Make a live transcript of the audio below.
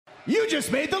You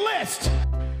just made the list.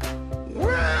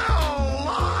 Well,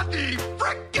 Lottie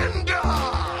frickin'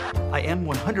 da! I am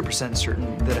 100%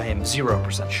 certain that I am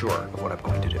 0% sure of what I'm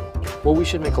going to do. Well, we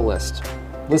should make a list.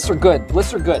 Lists are good.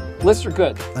 Lists are good. Lists are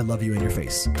good. I love you in your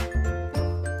face.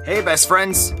 Hey, best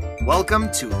friends.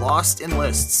 Welcome to Lost in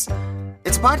Lists.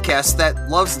 It's a podcast that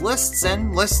loves lists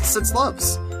and lists its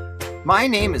loves. My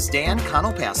name is Dan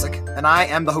Konopasek, and I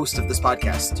am the host of this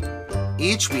podcast.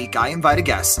 Each week, I invite a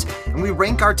guest, and we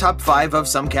rank our top 5 of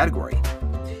some category.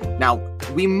 Now,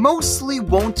 we mostly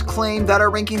won't claim that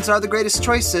our rankings are the greatest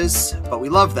choices, but we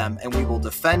love them, and we will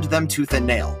defend them tooth and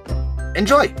nail.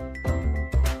 Enjoy!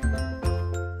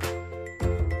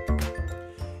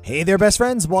 Hey there, best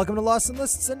friends. Welcome to Lost in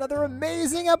Lists. Another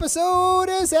amazing episode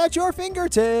is at your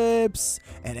fingertips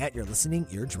and at your listening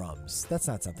eardrums. That's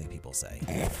not something people say.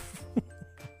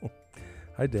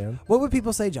 Hi, Dan. What would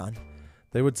people say, John?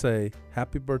 They would say,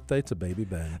 happy birthday to baby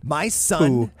Ben. My son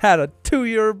Who had a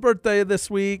 2-year birthday this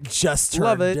week. just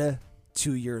Love turned it.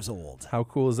 2 years old. How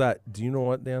cool is that? Do you know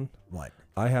what, Dan? What?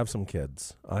 I have some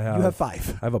kids. You have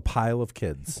 5. I have a pile of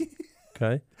kids.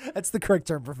 Okay? That's the correct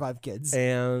term for 5 kids.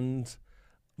 And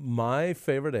my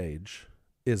favorite age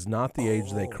is not the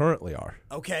age they currently are.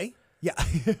 Okay. Yeah.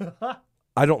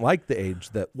 I don't like the age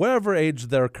whatever age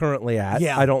they're currently at,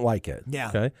 Yeah. I don't like it. Yeah.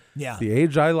 Okay? Yeah. The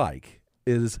age I like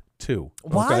is 2.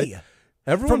 Why? Okay?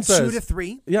 Everyone From says 2 to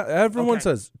 3? Yeah, everyone Okay.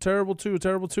 says terrible 2,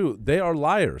 terrible 2. They are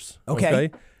liars.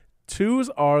 Okay. 2s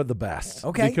are the best.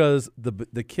 Okay. Because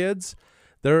the kids,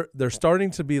 they're starting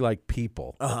to be like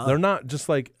people. Uh-huh. They're not just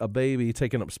like a baby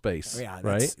taking up space. Yeah.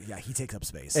 Right. Yeah, he takes up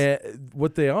space. And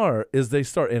what they are is they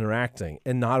start interacting,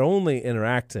 and not only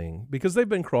interacting because they've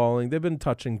been crawling, they've been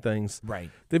touching things. Right.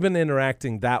 They've been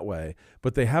interacting that way,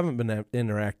 but they haven't been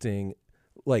interacting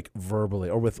like verbally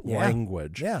or with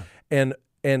language. Yeah. And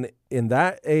in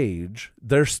that age,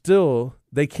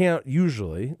 they can't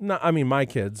usually, my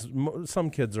kids, some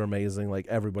kids are amazing, like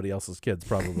everybody else's kids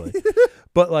probably.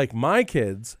 But like my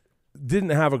kids didn't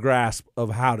have a grasp of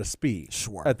how to speak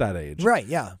at that age. Right,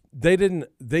 yeah.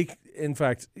 In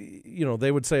fact,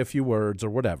 they would say a few words or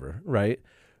whatever, right?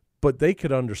 But they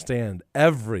could understand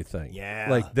everything. Yeah.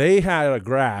 Like they had a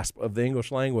grasp of the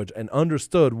English language and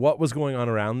understood what was going on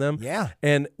around them. Yeah.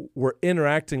 And were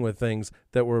interacting with things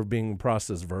that were being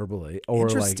processed verbally or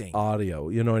like Interesting. audio.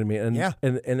 You know what I mean? And Yeah.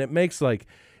 and it makes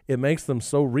them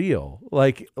so real.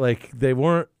 Like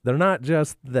they're not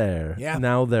just there. Yeah.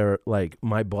 Now they're like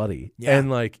my buddy. Yeah.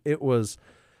 And like it was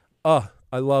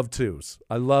I love 2s.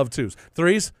 I love 2s.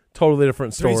 3s, totally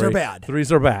different story. 3s are bad.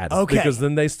 3s are bad. Okay. Because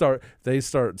then they start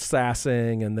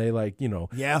sassing and they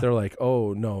Yeah. they're like,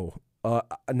 oh no.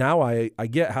 Now I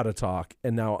get how to talk,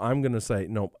 and now I'm gonna say,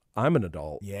 no, I'm an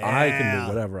adult. Yeah. I can do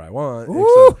whatever I want. Woo.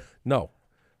 Except,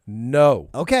 no.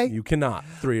 Okay. You cannot,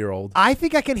 3-year-old. I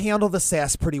think I can handle the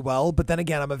sass pretty well, but then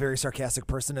again, I'm a very sarcastic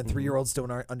person, and 3-year-olds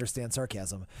don't understand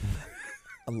sarcasm.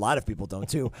 A lot of people don't,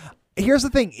 too. Here's the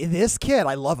thing. This kid,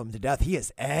 I love him to death. He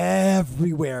is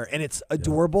everywhere, and it's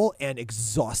adorable and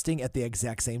exhausting at the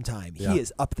exact same time. Yeah. He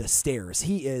is up the stairs.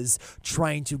 He is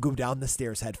trying to go down the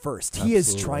stairs head first. He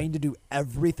is trying to do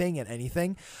everything and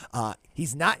anything.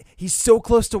 He's so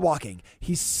close to walking.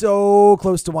 He's so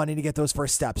close to wanting to get those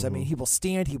first steps. I mean, he will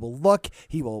stand, he will look,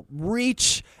 he will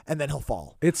reach, and then he'll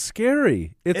fall. It's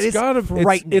scary. It is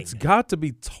frightening. It's got to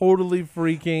be totally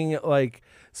freaking like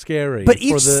scary. But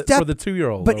each for step the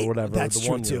 2-year-old but or whatever. That's the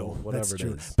true 1-year-old, too. whatever That's it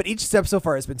true. is. But each step so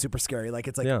far has been super scary. Like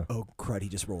it's like, Yeah. oh crud, he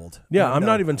just rolled. Yeah, Oh, I'm no.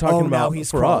 not even talking Oh, now about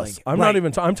he's for crawling. us. I'm Right. not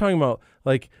even. I'm talking about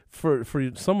like for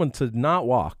someone to not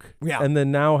walk, Yeah. and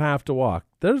then now have to walk.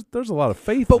 There's a lot of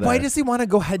faith. But why there. does he want to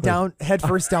go head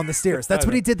first down the stairs? That's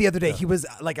what he did the other day. He was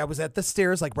like, I was at the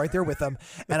stairs, like right there with him,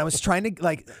 and I was trying to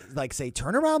like say,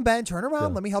 turn around, Ben, turn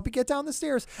around. Let me help you get down the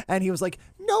stairs. And he was like,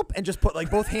 nope, and just put like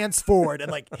both hands forward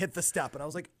and like hit the step. And I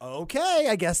was like, okay,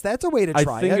 I guess that's a way to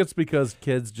try I think it. it's because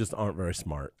kids just aren't very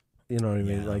smart. You know what I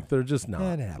mean? Yeah. Like they're just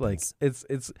not. Yeah, it Like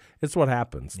happens. it's what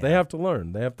happens. They have to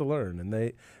learn. They have to learn, and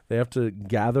they have to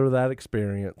gather that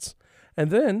experience,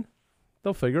 and then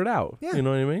they'll figure it out. Yeah. You know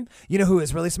what I mean? You know who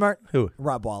is really smart? Who?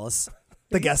 Rob Wallace,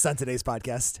 the guest on today's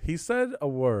podcast. He said a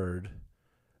word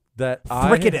that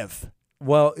Fricative.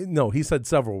 Well, no, he said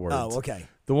several words. Oh, okay.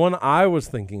 The one I was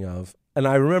thinking of, and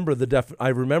I remember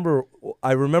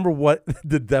I remember what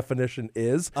the definition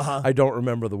is. Uh-huh. I don't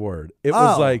remember the word. It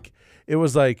Oh.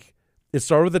 was like it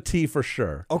started with a T for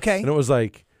sure. Okay. And it was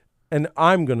like and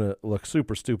I'm going to look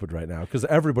super stupid right now because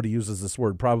everybody uses this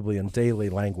word probably in daily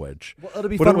language. Well, it'll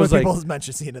be But fun it when was like, people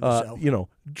mention seeing it in the show. you know,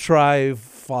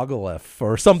 trifogolith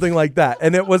or something like that.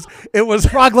 And it was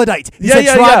Troglodyte. He yeah, said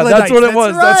yeah, troglodyte. that's what it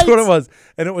was. That's what it right. was.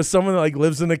 And it was someone that like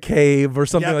lives in a cave or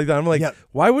something Yep. like that. I'm like, Yep.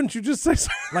 why wouldn't you just say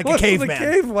something Like a lives in caveman.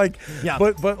 cave? Like, Yeah.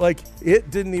 but like it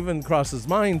didn't even cross his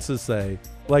mind to say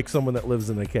like someone that lives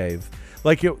in a cave.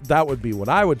 Like that would be what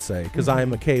I would say because I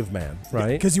am a caveman, right?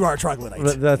 Because you are a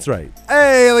troglodyte. That's right.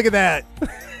 Hey, look at that.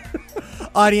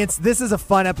 Audience, this is a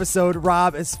fun episode.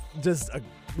 Rob is just a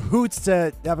hoots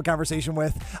to have a conversation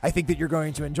with. I think that you're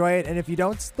going to enjoy it. And if you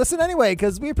don't, listen anyway,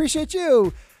 because we appreciate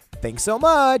you. Thanks so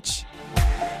much.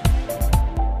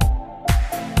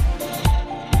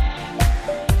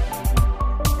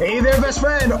 Hey there, best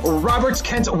friend, Robert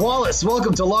Kent Wallace.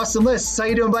 Welcome to Lost in Lists. How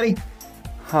you doing, buddy?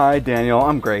 Hi, Daniel.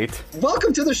 I'm great.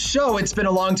 Welcome to the show. It's been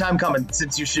a long time coming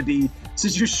since you should be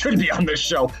on this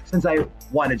show, since I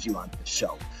wanted you on this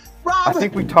show. Rob! I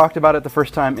think we talked about it the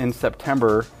first time in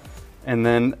September, and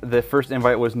then the first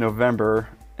invite was November,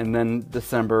 and then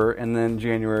December, and then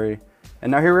January,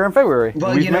 and now here we are in February.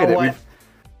 Well, We've you know made it. what?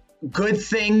 Good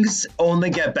things only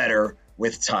get better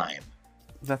with time.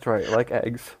 That's right, like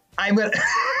eggs. I'm gonna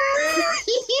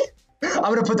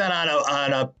put that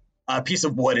on a piece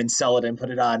of wood and sell it and put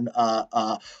it on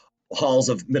halls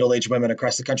of middle-aged women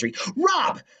across the country.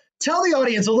 Rob, tell the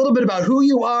audience a little bit about who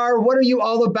you are. What are you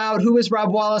all about? Who is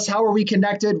Rob Wallace? How are we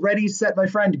connected? Ready, set, my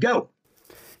friend, go.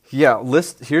 Yeah,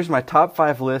 here's my top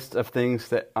 5 list of things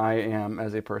that I am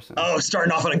as a person. Oh,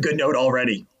 starting off on a good note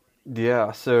already.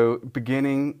 Yeah, so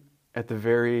beginning at the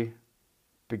very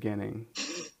beginning.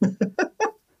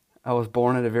 I was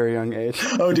born at a very young age.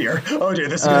 Oh dear,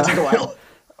 this is gonna take a while.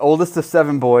 Oldest of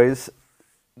 7 boys.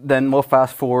 Then we'll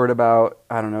fast forward about,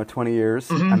 20 years.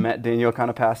 I met Daniel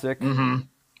Konopasek.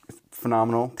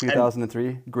 Phenomenal.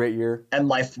 2003. Great year. And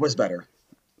life was better.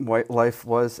 Life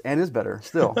was and is better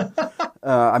still.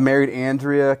 I married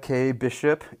Andrea K.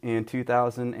 Bishop in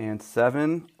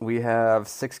 2007. We have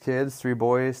 6 kids, 3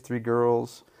 boys, 3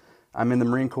 girls. I'm in the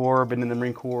Marine Corps. Been in the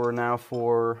Marine Corps now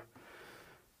for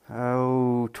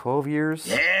 12 years.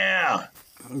 Yeah.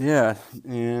 Yeah,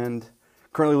 and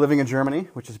currently living in Germany,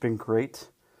 which has been great.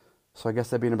 So I guess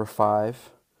that'd be number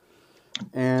 5.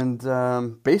 And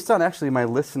based on actually my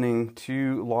listening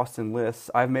to Lost in Lists,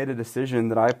 I've made a decision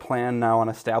that I plan now on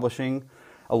establishing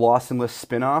a Lost in Lists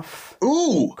spinoff.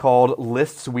 Ooh. Called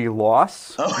Lists We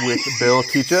Lost with Bill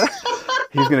Ticha.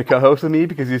 He's going to co-host with me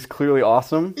because he's clearly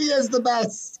awesome. He is the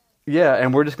best. Yeah,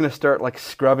 and we're just going to start like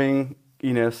scrubbing,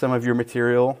 some of your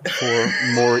material for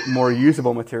more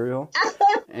usable material.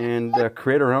 And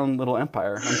create our own little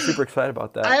empire. I'm super excited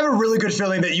about that. I have a really good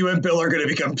feeling that you and Bill are going to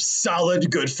become solid,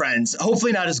 good friends.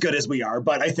 Hopefully not as good as we are,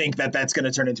 but I think that that's going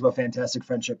to turn into a fantastic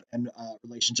friendship and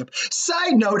relationship.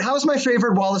 Side note, how's my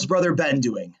favorite Wallace brother, Ben,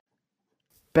 doing?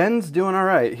 Ben's doing all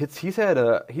right. They've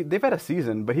had a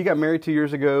season, but he got married 2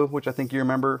 years ago, which I think you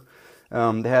remember.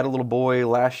 They had a little boy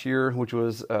last year, which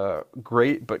was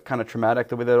great, but kind of traumatic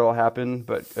the way that all happened.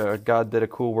 But God did a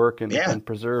cool work and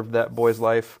preserved that boy's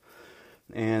life.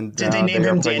 And did they name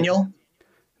him Daniel?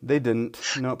 They didn't.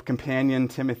 Nope. Companion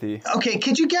Timothy. Okay,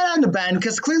 could you get on to Ben?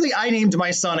 Because clearly I named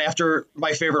my son after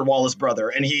my favorite Wallace brother,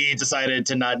 and he decided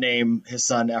to not name his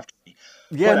son after me.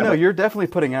 Yeah, Whatever. no, you're definitely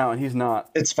putting out, and he's not.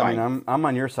 It's fine. I mean, I'm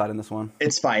on your side in this one.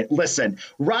 It's fine. Listen,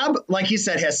 Rob, like he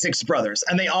said, has 6 brothers,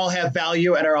 and they all have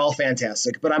value and are all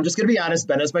fantastic. But I'm just going to be honest,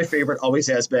 Ben is my favorite, always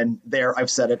has been. There, I've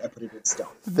said it, I put it in stone.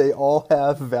 They all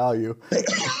have value.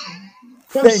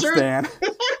 I'm Thanks, sure- Dan.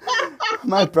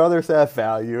 My brothers have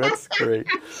value. It's great.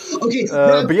 Okay,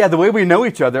 Rob, But yeah, the way we know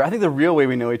each other, I think the real way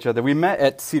we know each other, we met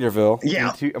at Cedarville.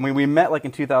 Yeah. We met like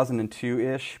in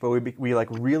 2002-ish, but we like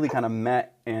really kind of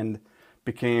met and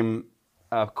became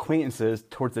acquaintances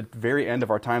towards the very end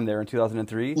of our time there in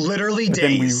 2003. literally But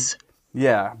then days.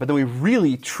 but then we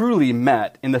really, truly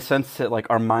met in the sense that like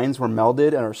our minds were melded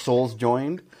and our souls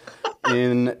joined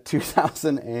in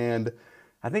 2000 and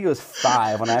I think it was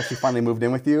 5 when I actually finally moved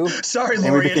in with you. Sorry, And we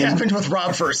Lori, it became- happened with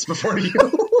Rob first before you.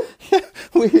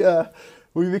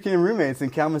 We became roommates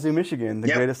in Kalamazoo, Michigan, the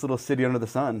Yep. greatest little city under the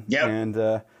sun. Yep.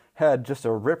 And had just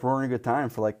a rip-roaring good time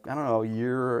for like, I don't know, a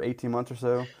year or 18 months or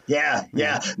so. Yeah.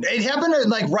 It happened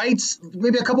like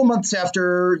maybe a couple months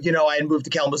after, I had moved to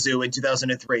Kalamazoo in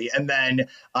 2003. And then,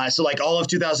 so like all of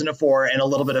 2004 and a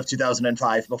little bit of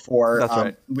 2005 before That's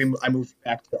right.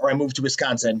 I moved to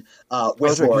Wisconsin with That's right,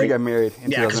 'cause Lori. you got married in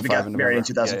 2005. Yeah, because we got married in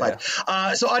November.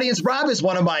 2005. So audience, Rob is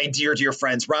one of my dear, dear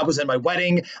friends. Rob was in my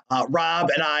wedding. Rob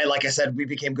and I, like I said, we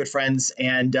became good friends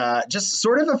and just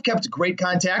sort of have kept great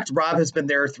contact. Rob has been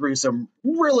there through through some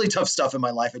really tough stuff in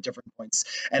my life at different points,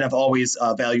 and I've always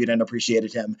valued and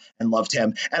appreciated him and loved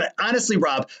him. And honestly,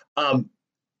 Rob,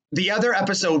 the other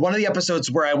episode, one of the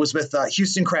episodes where I was with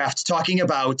Houston Kraft talking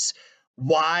about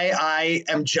why I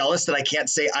am jealous that I can't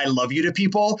say I love you to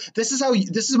people. This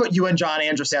is what you and John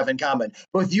Andrus have in common.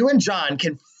 Both you and John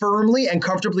can firmly and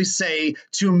comfortably say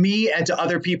to me and to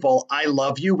other people, I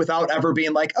love you, without ever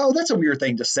being like, oh, that's a weird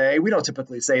thing to say. We don't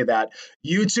typically say that.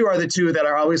 You two are the two that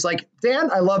are always like,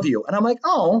 Dan, I love you. And I'm like,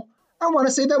 oh, I want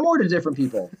to say that more to different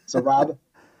people. So Rob,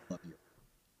 love you.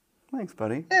 Thanks,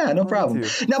 buddy. Yeah, no problem.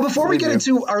 Now, before we get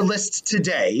into our list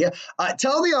today,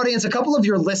 tell the audience a couple of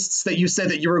your lists that you said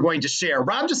that you were going to share.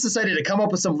 Rob just decided to come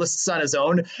up with some lists on his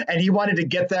own, and he wanted to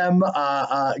get them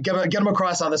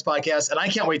across on this podcast, and I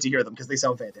can't wait to hear them because they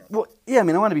sound fantastic. Well, yeah, I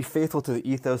mean, I want to be faithful to the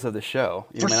ethos of the show.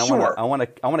 For sure. I want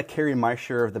to carry my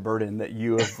share of the burden that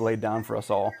you have laid down for us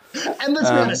all. And let's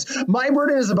be honest, my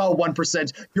burden is about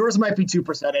 1%. Yours might be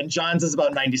 2%, and John's is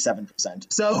about 97%.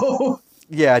 So...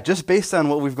 Yeah, just based on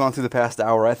what we've gone through the past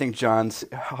hour, I think John's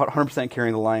 100%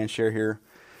 carrying the lion's share here.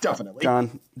 Definitely.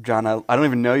 John, I don't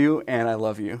even know you, and I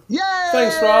love you. Yay!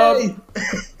 Thanks, Rob.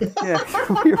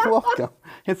 Yeah, you're welcome.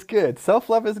 It's good.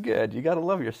 Self-love is good. You got to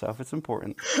love yourself. It's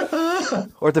important.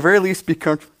 Or at the very least, be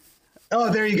comfortable.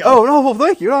 Oh, there you go. Oh, no, well,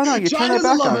 thank you. No, you John turn that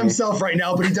doesn't back love on me. himself right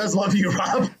now, but he does love you,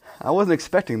 Rob. I wasn't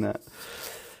expecting that.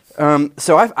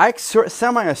 So I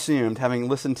semi-assumed, having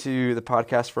listened to the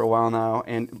podcast for a while now,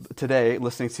 and today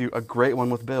listening to a great one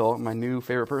with Bill, my new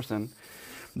favorite person,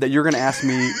 that you're going to ask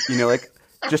me, like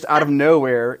just out of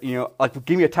nowhere, like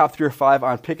give me a top 3 or 5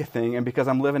 on pick a thing, and because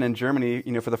I'm living in Germany,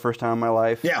 for the first time in my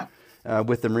life, Yeah.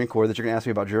 With the Marine Corps, that you're going to ask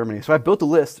me about Germany. So I built a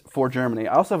list for Germany.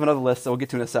 I also have another list that we'll get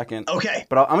to in a second. Okay.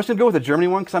 But I'm just going to go with the Germany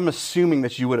one because I'm assuming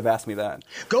that you would have asked me that.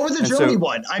 Go with the And Germany so-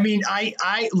 one. I mean,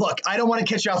 I look, I don't want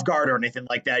to catch you off guard or anything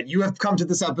like that. You have come to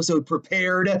this episode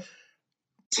prepared.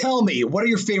 Tell me, what are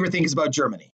your favorite things about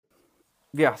Germany?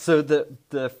 Yeah, so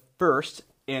the first,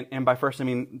 and by first I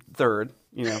mean third,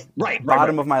 Right,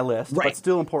 bottom right. of my list, Right. but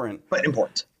still important. But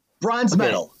important. Bronze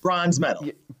medal. Bronze medal.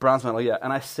 Yeah, bronze medal, yeah.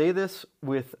 And I say this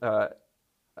with, I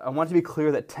want to be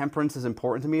clear that temperance is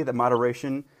important to me, that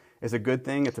moderation is a good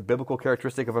thing. It's a biblical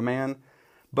characteristic of a man.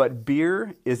 But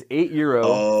beer is €8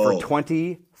 for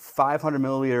 20 500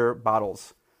 milliliter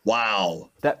bottles. Wow.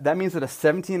 That means that a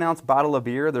 17-ounce bottle of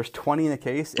beer, there's 20 in a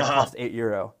case, it costs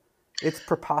 €8. It's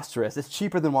preposterous. It's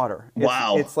cheaper than water.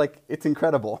 Wow. It's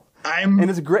incredible. I'm-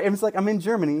 And it's great. It's like I'm in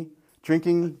Germany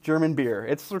drinking German beer.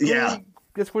 It's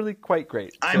really quite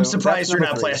great. I'm So surprised that's you're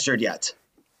number not 3. plastered yet.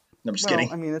 No, I'm just Well,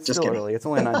 kidding. I mean, it's just still kidding. early. It's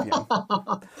only 9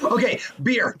 p.m. Okay,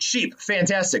 beer, cheap,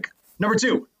 fantastic. Number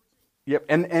 2. Yep.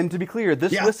 And to be clear,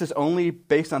 this Yeah. list is only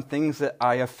based on things that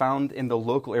I have found in the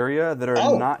local area that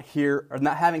are not here, or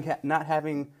not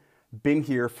having been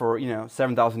here for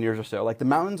 7,000 years or so. Like the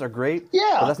mountains are great,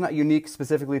 Yeah. but that's not unique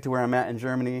specifically to where I'm at in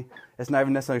Germany. It's not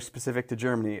even necessarily specific to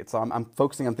Germany. It's I'm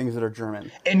focusing on things that are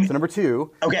German. And- so number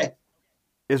 2 Okay.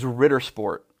 is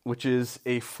Rittersport, which is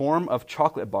a form of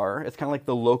chocolate bar. It's kind of like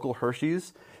the local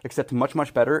Hershey's, except much,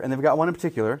 much better. And they've got one in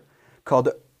particular called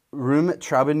Rum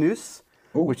Traubennuss,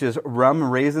 which is rum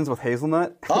raisins with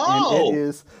hazelnut. Oh! And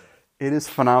it is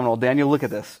phenomenal. Daniel, look at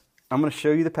this. I'm going to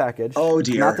show you the package. Oh,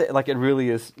 dear. Not that it really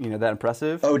is that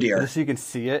impressive. Oh, dear. But just so you can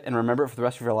see it and remember it for the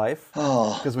rest of your life.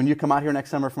 Oh. Because when you come out here next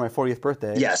summer for my 40th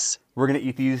birthday, Yes. we're going to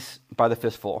eat these by the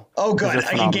fistful. Oh, 'Cause good. they're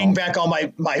I can gain phenomenal. back all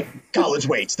my college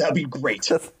weight. That'd be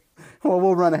great. Well,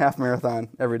 we'll run a half marathon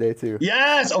every day too.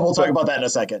 Yes. Oh, we'll talk about that in a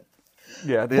second.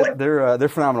 Yeah, What? they're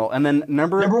phenomenal. And then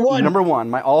number one,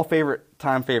 my all favorite,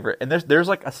 and there's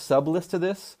like a sub list to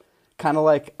this, kind of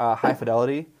like High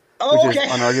Fidelity, Oh, which okay.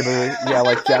 is unarguably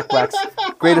like Jack Black's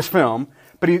greatest film.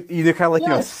 But they're kind of like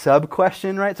Yes. sub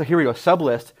question, right? So here we go, sub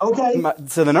list. Okay.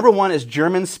 So the number 1 is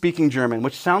German speaking German,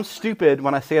 which sounds stupid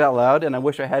when I say it out loud, and I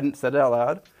wish I hadn't said it out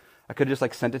loud. I could just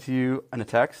sent it to you in a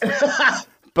text.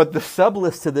 But the sub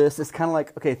list to this is kind of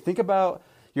like, okay, think about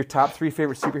your top 3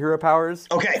 favorite superhero powers.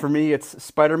 Okay. For me, it's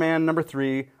Spider-Man number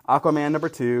 3, Aquaman number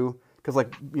 2, because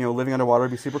living underwater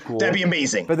would be super cool. That'd be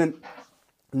amazing. But then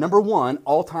number 1,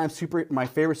 all-time my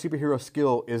favorite superhero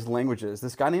skill is languages.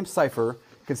 This guy named Cypher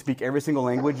can speak every single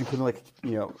language, including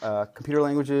computer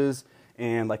languages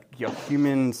and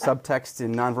human subtext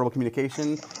and nonverbal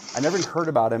communication. I never even heard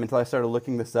about him until I started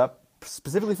looking this up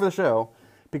specifically for the show,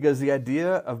 because the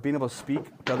idea of being able to speak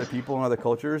to other people and other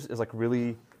cultures is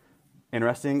really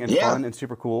interesting and Yeah. fun and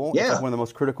super cool. Yeah. It's one of the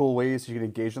most critical ways you can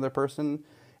engage another person.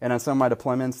 And on some of my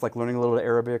deployments, learning a little bit of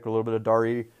Arabic or a little bit of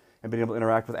Dari and being able to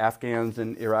interact with Afghans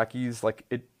and Iraqis,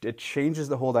 it changes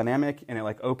the whole dynamic, and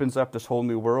it opens up this whole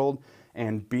new world.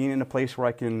 And being in a place where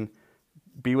I can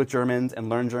be with Germans and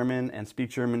learn German and speak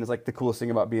German is like the coolest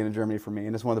thing about being in Germany for me,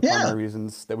 and it's one of the primary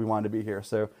reasons that we wanted to be here.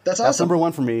 So That's awesome. number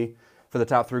one for me for the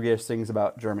top 3 greatest things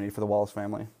about Germany for the Wallace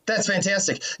family. That's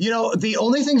fantastic. You know, the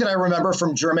only thing that I remember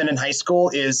from German in high school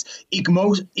is ich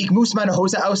muss meine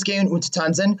Hose ausgehen und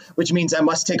tanzen, which means I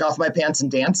must take off my pants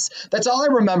and dance. That's all I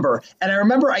remember. And I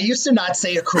remember I used to not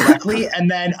say it correctly,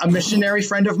 and then a missionary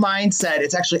friend of mine said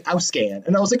it's actually ausgehen.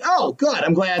 And I was like, oh, good.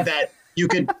 I'm glad that you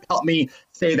could help me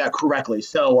say that correctly.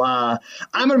 So I'm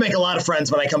going to make a lot of friends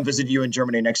when I come visit you in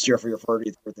Germany next year for your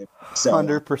 40th birthday. So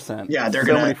 100%. yeah, they're So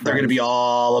going many to they're going to friends. be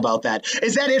all about that.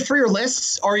 Is that it for your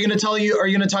lists? Or are you going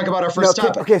to talk about our first No,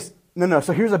 topic? okay. No.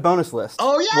 So here's a bonus list.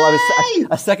 Oh, Well, yay!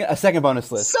 a second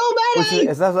bonus list. So many! Which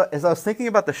is, as I was thinking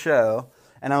about the show,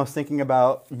 and I was thinking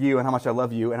about you and how much I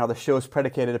love you, and how the show is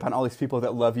predicated upon all these people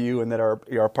that love you and that are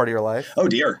part of your life. Oh,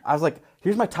 dear. I was like,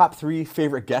 here's my top 3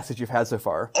 favorite guests that you've had so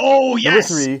far. Oh, yes!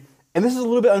 Number 3, and this is a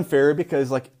little bit unfair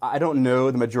because like I don't know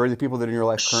the majority of the people that are in your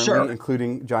life currently, Sure.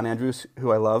 including John Andrews,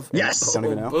 who I love. and Yes. don't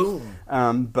even know.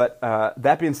 Boom. But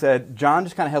that being said, John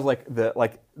just kind of has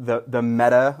the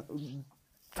meta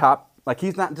top. Like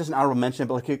he's not just an honorable mention,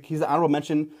 but like he's the honorable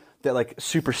mention that like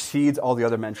supersedes all the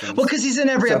other mentions. Well, because he's in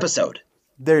every episode.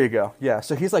 There you go. Yeah.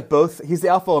 So he's like both. He's the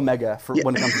alpha omega for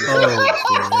when it comes to the show.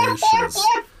 Oh, gracious.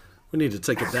 We need to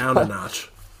take it down a notch.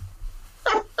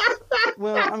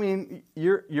 Well, I mean,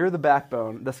 you're the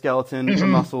backbone, the skeleton, the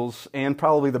muscles, and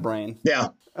probably the brain. Yeah.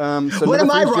 So What number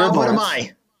am I, 3 is Jared Rob? What am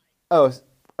Lawrence. I?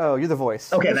 Oh, you're the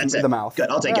voice. Okay, that's it. The mouth. Good,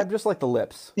 I'll take it. Just like the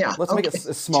lips. Yeah. Let's make it okay.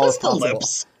 as small Just as possible. the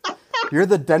lips. You're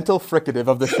the dental fricative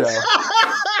of the show.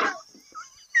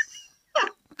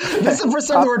 This is the first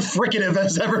time the word fricative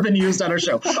has ever been used on our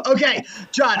show. Okay,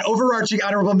 John, overarching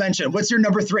honorable mention. What's your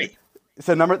number 3?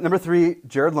 So number 3,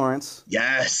 Jared Lawrence.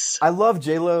 Yes. I love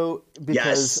J-Lo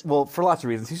because, Yes. well, for lots of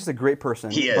reasons. He's just a great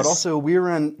person. He is. But also, we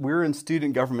were in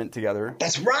student government together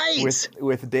That's right.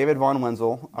 with David Von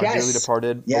Wenzel, our Yes. dearly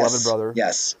departed, Yes. beloved brother.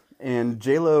 Yes. And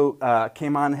J-Lo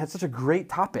came on and had such a great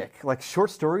topic. Like short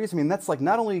stories. I mean, that's like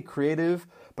not only creative,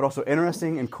 but also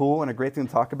interesting and cool and a great thing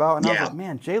to talk about. And I was Yeah. like,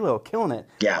 man, J-Lo killing it.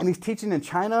 Yeah. And he's teaching in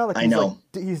China. Like I he's know.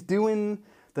 Like, he's doing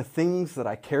the things that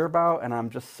I care about, and I'm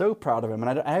just so proud of him.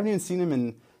 And I haven't even seen him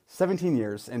in 17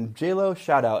 years. And J-Lo,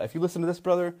 shout out. If you listen to this,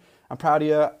 brother, I'm proud of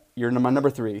you. You're my number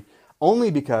 3. Only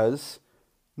because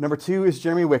number 2 is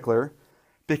Jeremy Wickler.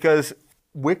 Because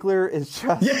Wickler is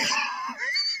just...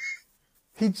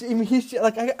 He's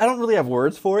like, I don't really have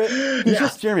words for it. He's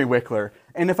just Jeremy Wickler.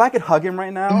 And if I could hug him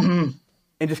right now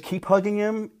and just keep hugging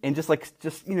him and just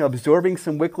absorbing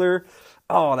some Wickler,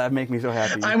 oh, that'd make me so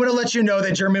happy. I'm going to let you know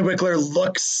that Jeremy Wickler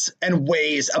looks and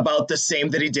weighs about the same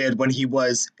that he did when he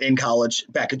was in college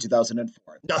back in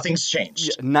 2004. Nothing's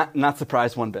changed. Not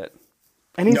surprised one bit.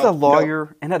 And he's No, a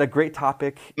lawyer and had a great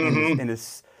topic and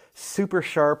is super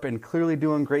sharp and clearly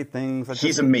doing great things.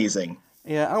 He's amazing.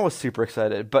 Yeah, I was super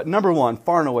excited. But number 1,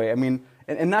 far and away, I mean,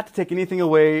 and not to take anything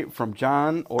away from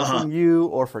John or from you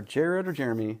or for Jared or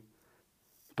Jeremy,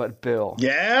 but Bill.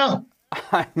 Yeah.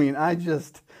 I mean,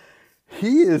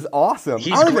 he is awesome.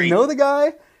 He's I don't great. even know the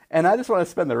guy, and I just want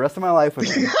to spend the rest of my life with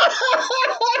him.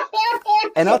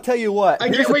 And I'll tell you what. I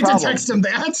here's can't the wait to problem. text him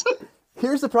that.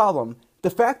 Here's the problem. The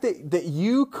fact that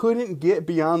you couldn't get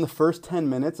beyond the first 10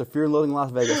 minutes of Fear and Loathing in Las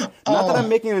Vegas. Not that I'm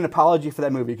making an apology for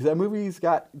that movie, because that movie's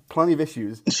got plenty of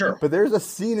issues. Sure. But there's a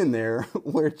scene in there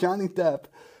where Johnny Depp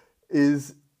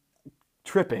is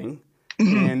tripping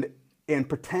and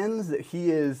pretends that he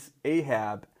is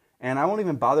Ahab. And I won't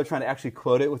even bother trying to actually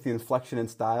quote it with the inflection and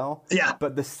style. Yeah.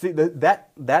 But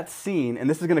that scene, and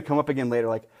this is going to come up again later,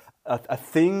 like a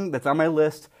thing that's on my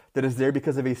list that is there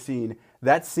because of a scene.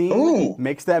 That scene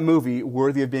makes that movie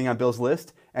worthy of being on Bill's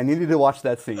list, and you need to watch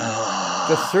that scene.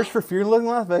 Just search for Fear and Loathing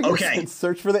in Las Vegas and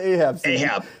search for the Ahab scene.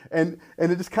 Ahab. And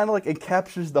it just kind of like it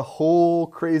captures the whole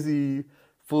crazy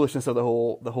foolishness of the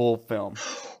whole film.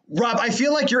 Rob, I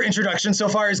feel like your introduction so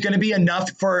far is going to be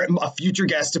enough for a future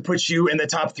guest to put you in the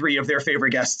top 3 of their favorite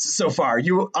guests so far.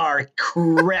 You are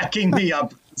cracking me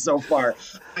up so far.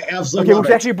 I absolutely love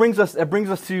Which it. actually brings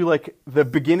us to like the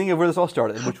beginning of where this all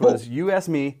started, which was you asked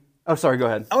me. Oh, sorry. Go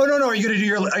ahead. Oh no! Are you going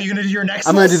to do your next?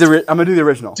 I'm list? going to do the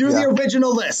original. Do the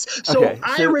original list. So Okay,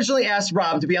 I originally asked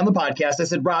Rob to be on the podcast. I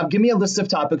said, Rob, give me a list of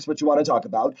topics what you want to talk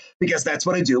about, because that's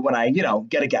what I do when I,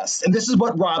 get a guest. And this is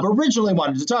what Rob originally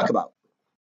wanted to talk about.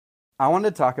 I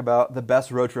wanted to talk about the best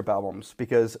road trip albums,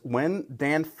 because when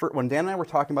Dan and I were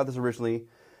talking about this originally,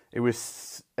 it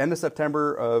was end of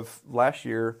September of last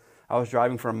year. I was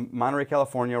driving from Monterey,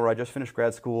 California, where I just finished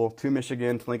grad school, to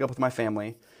Michigan to link up with my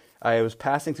family. I was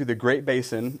passing through the Great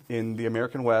Basin in the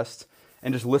American West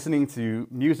and just listening to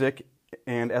music.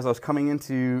 And as I was coming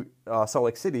into Salt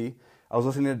Lake City, I was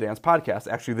listening to Dan's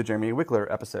podcast, actually the Jeremy Wickler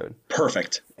episode.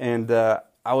 Perfect. And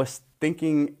I was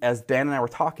thinking, as Dan and I were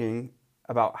talking,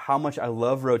 about how much I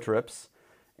love road trips.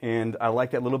 And I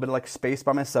like that little bit of like space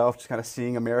by myself, just kind of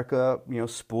seeing America,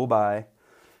 spool by.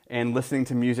 And listening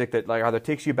to music that like either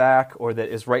takes you back or that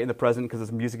is right in the present because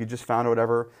it's music you just found or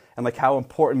whatever. And like how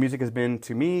important music has been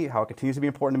to me, how it continues to be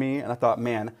important to me. And I thought,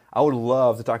 man, I would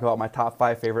love to talk about my top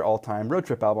 5 favorite all-time road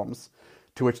trip albums.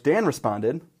 To which Dan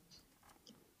responded,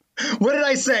 what did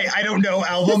I say? I don't know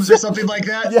albums or something like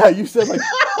that? Yeah, you said like,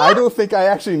 I don't think I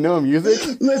actually know music.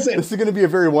 Listen. This is going to be a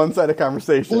very one-sided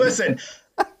conversation. Listen.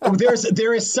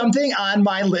 There is something on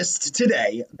my list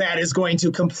today that is going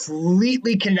to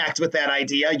completely connect with that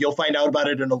idea. You'll find out about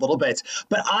it in a little bit.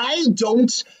 But I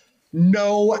don't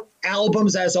know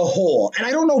albums as a whole. And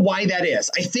I don't know why that is.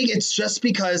 I think it's just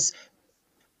because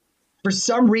for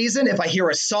some reason, if I hear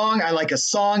a song, I like a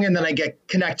song, and then I get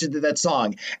connected to that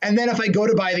song. And then if I go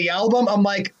to buy the album, I'm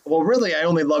like, well, really, I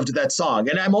only loved that song.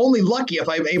 And I'm only lucky if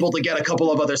I'm able to get a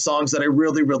couple of other songs that I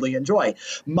really, really enjoy.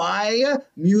 My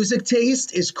music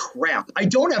taste is crap. I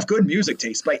don't have good music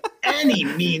taste by any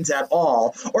means at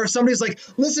all. Or if somebody's like,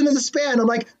 listen to this band, I'm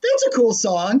like, that's a cool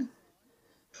song.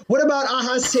 What about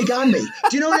Aha's Take On Me?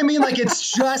 Do you know what I mean? Like,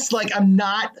 it's just like I'm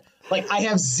not... Like, I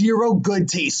have zero good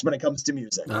taste when it comes to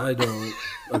music. I don't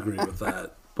agree with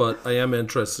that, but I am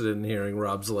interested in hearing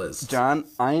Rob's list. John,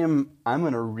 I'm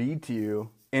going to read to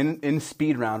you in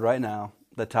speed round right now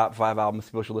the top 5 albums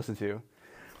people should listen to.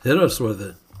 Hit us with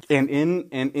it. And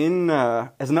in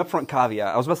as an upfront caveat,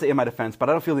 I was about to say in my defense, but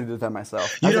I don't feel to do that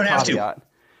myself. You As don't a have caveat,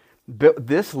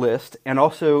 this list and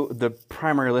also the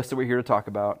primary list that we're here to talk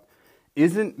about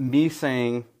isn't me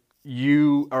saying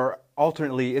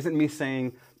isn't me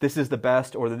saying this is the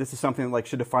best, or that this is something that like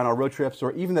should define our road trips,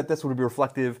 or even that this would be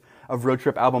reflective of road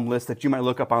trip album lists that you might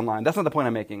look up online. That's not the point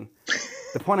I'm making.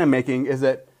 The point I'm making is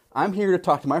that I'm here to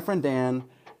talk to my friend Dan.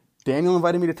 Daniel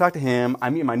invited me to talk to him.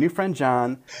 I meet my new friend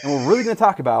John, and what we're really going to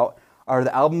talk about are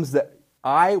the albums that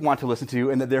I want to listen to,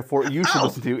 and that therefore you should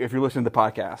listen to if you're listening to the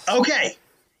podcast. Okay.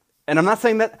 And I'm not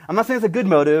saying it's a good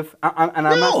motive, I'm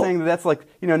not saying that that's like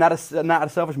not a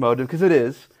selfish motive, because it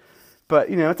is. But,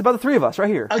 it's about the 3 of us right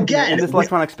here. Again, in this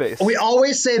electronic space. We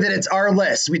always say that it's our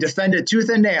list. We defend it tooth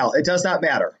and nail. It does not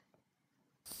matter.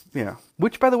 Yeah.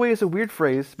 Which, by the way, is a weird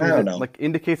phrase. I don't know. It, like,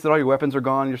 indicates that all your weapons are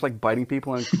gone. You're just, like, biting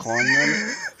people and clawing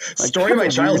them. Like, Story of my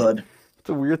childhood. It's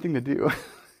a weird thing to do.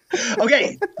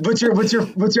 Okay. What's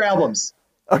your albums?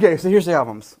 Okay, so here's the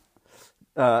albums.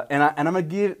 And I'm going to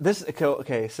give this...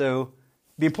 Okay, so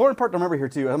the important part to remember here,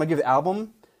 too, I'm going to give the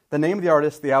album, the name of the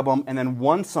artist, the album, and then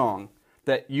one song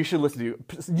that you should listen to.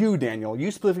 You, Daniel, you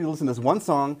specifically listen to this one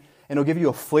song, and it'll give you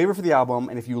a flavor for the album,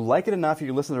 and if you like it enough, you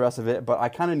can listen to the rest of it, but I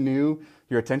kind of knew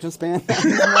your attention span. But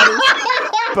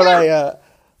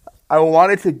I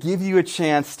wanted to give you a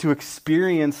chance to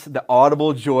experience the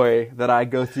audible joy that I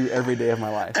go through every day of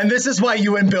my life. And this is why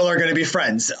you and Bill are going to be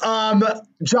friends.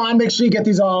 John, make sure you get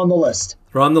these all on the list.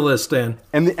 We're on the list, Dan.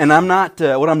 And I'm not,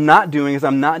 what I'm not doing is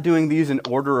I'm not doing these in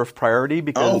order of priority,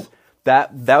 because...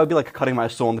 That would be like cutting my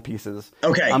soul into pieces.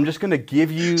 Okay. I'm just going to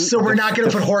give you... So we're not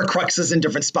going to put Horcruxes in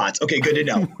different spots. Okay, good to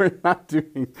know. We're not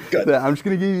doing Good. that. I'm just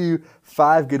going to give you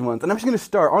 5 good ones. And I'm just going to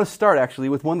start. I want to start, actually,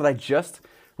 with one that I just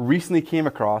recently came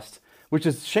across, which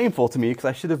is shameful to me because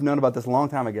I should have known about this a long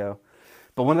time ago.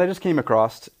 But one that I just came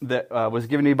across that was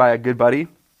given to me by a good buddy,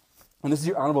 and this is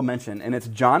your honorable mention, and it's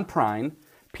John Prine,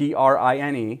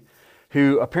 Prine,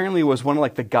 who apparently was one of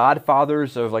like the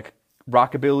godfathers of like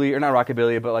rockabilly, or not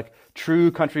rockabilly, but like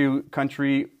true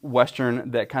country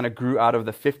western that kind of grew out of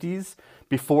the 50s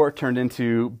before it turned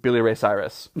into Billy Ray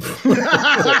Cyrus.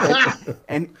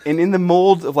 and in the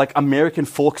mold of like American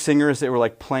folk singers that were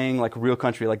like playing like real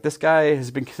country, like this guy has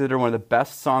been considered one of the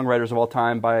best songwriters of all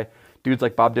time by dudes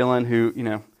like Bob Dylan, who,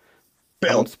 I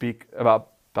don't speak about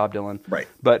Bob Dylan. Right.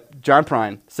 But John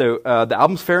Prine. So the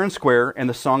album's Fair and Square, and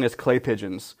the song is Clay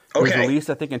Pigeons. It was released,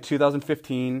 I think, in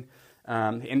 2015.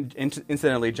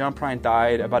 Incidentally, John Prine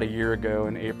died about a year ago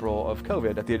in April of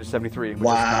COVID at the age of 73. Which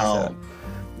Wow. is kind of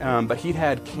sad. But he'd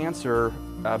had cancer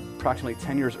approximately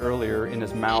 10 years earlier in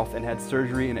his mouth and had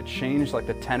surgery, and it changed like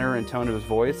the tenor and tone of his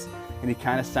voice, and he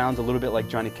kind of sounds a little bit like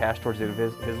Johnny Cash towards the end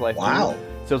of his life. Wow.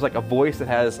 So it's like a voice that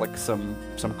has like some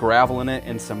gravel in it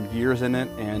and some years in it,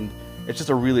 and it's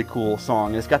just a really cool song.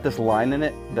 And it's got this line in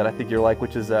it that I think you're like,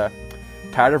 which is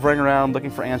tired of running around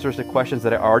looking for answers to questions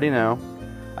that I already know.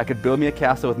 I could build me a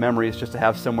castle with memories just to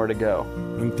have somewhere to go.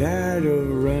 I'm tired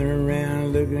of running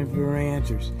around looking for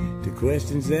answers to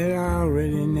questions that I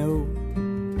already know.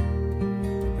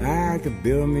 I could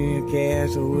build me a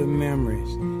castle with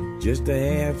memories just to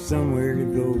have somewhere to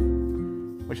go.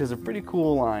 Which is a pretty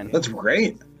cool line. That's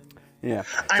great. Yeah.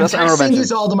 So I'm that's an honorable texting mention.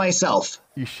 these all to myself.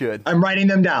 You should. I'm writing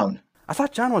them down. I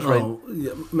thought John was right. Oh,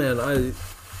 yeah, man, I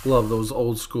love those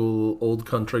old school, old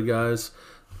country guys.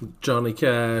 Johnny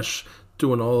Cash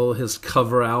doing all his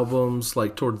cover albums,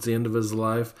 like towards the end of his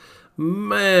life.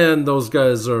 Man, those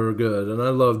guys are good, and I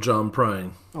love John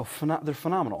Prine. Oh, they're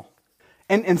phenomenal.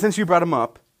 And since you brought him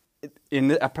up,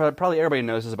 probably everybody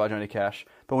knows this about Johnny Cash,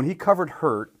 but when he covered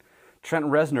 "Hurt," Trent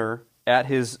Reznor at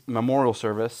his memorial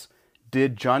service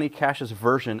did Johnny Cash's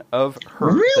version of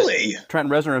 "Hurt." Really? That Trent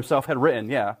Reznor himself had written,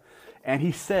 yeah. And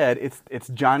he said it's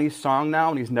Johnny's song now,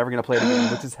 and he's never going to play it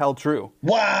again, which is held true.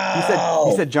 Wow.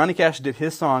 He said Johnny Cash did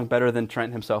his song better than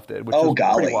Trent himself did, which is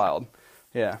pretty wild.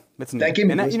 Yeah, it's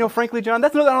neat. Frankly, John,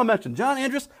 that's another honorable mention. John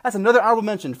Andrus, that's another honorable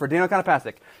mention for Daniel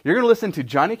Konopasek. You're going to listen to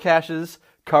Johnny Cash's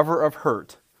cover of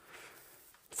 "Hurt"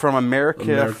 from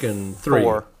American 3.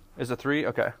 4. Is it 3?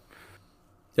 Okay.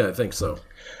 Yeah, I think so.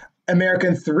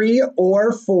 American 3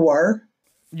 or 4.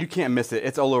 You can't miss it.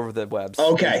 It's all over the webs.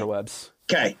 Okay. Interwebs.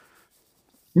 Okay.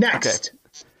 Next.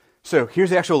 Okay. So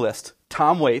here's the actual list.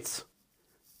 Tom Waits.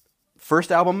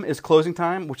 First album is Closing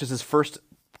Time, which is his first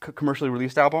commercially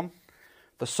released album.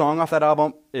 The song off that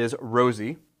album is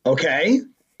Rosie. Okay.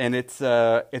 And it's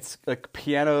like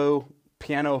piano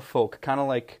folk, kind of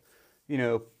like,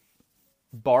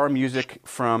 bar music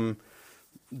from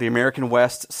the American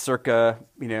West circa,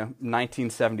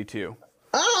 1972.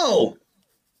 Oh,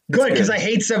 good, because I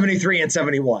hate 73 and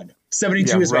 71.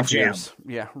 72 is my jam. Years.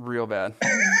 Yeah, real bad.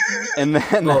 And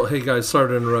then... Well, hey guys, sorry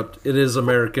to interrupt. It is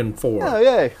American 4. Oh,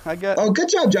 yay. Oh, good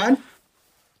job, John.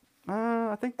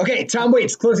 I think... Okay, Tom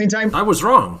Waits, Closing Time. I was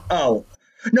wrong. Oh.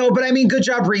 No, but I mean, good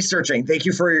job researching. Thank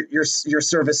you for your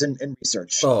service in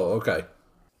research. Oh, okay.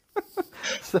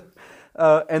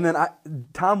 And then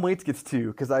Tom Waits gets 2,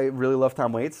 because I really love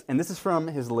Tom Waits. And this is from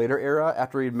his later era,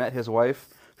 after he'd met his wife,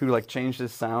 who changed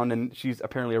his sound, and she's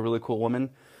apparently a really cool woman.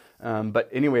 But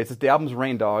anyways, the album's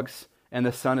Rain Dogs, and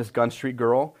the son is Gun Street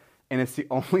Girl, and it's the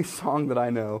only song that I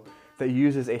know that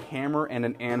uses a hammer and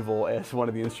an anvil as one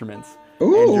of the instruments.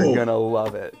 Ooh. And you're gonna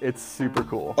love it. It's super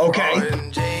cool. Okay.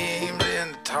 James in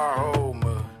the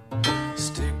Tahoma,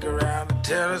 stick around to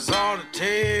tell us all the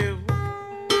tale.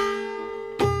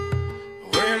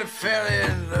 Well, he fell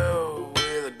in love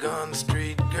with a Gun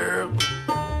Street girl.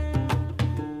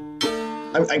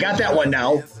 I got that one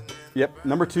now. Yep.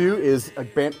 Number 2 is a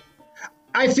band.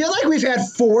 I feel like we've had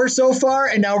 4 so far,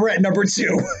 and now we're at number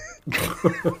 2.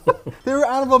 They were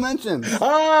honorable mentions.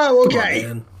 Oh, okay.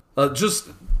 Come on, man. Just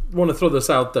want to throw this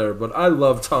out there, but I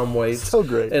love Tom Waits. So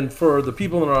great. And for the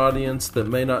people in our audience that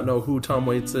may not know who Tom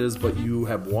Waits is, but you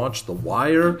have watched The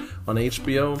Wire on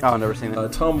HBO. Oh, I've never seen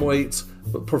it. Tom Waits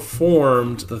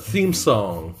performed the theme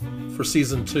song for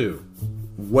season 2,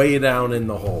 Way Down in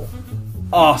the Hole.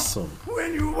 Awesome.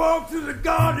 When you walk through the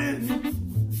garden,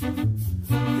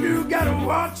 you gotta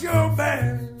watch your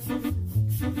back.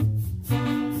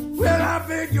 Well, I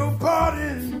beg your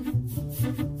pardon.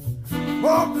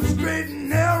 Walk the straight and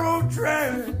narrow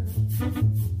track.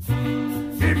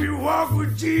 If you walk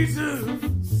with Jesus,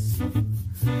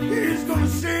 He's gonna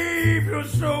save your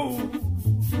soul.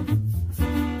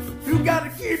 You gotta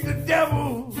keep the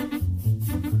devil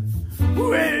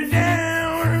way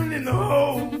down in the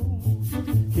hole.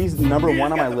 He's number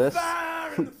 1 on my list.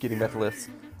 Getting back to lists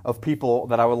of people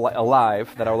that I would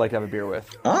alive that I would like to have a beer with.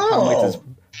 Tom Waits is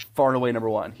far and away number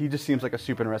 1. He just seems like a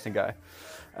super interesting guy.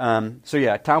 So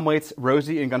yeah, Tom Waits,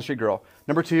 Rosie, and Gun Street Girl.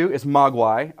 Number 2 is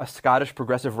Mogwai, a Scottish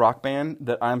progressive rock band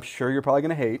that I'm sure you're probably going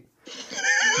to hate.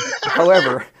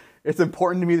 However, it's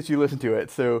important to me that you listen to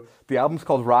it. So the album's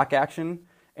called Rock Action,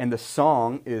 and the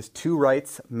song is 2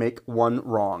 rights make 1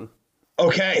 wrong.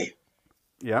 Okay.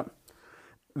 Yep.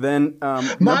 Then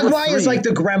Mogwai is like the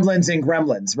Gremlins in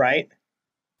Gremlins, right?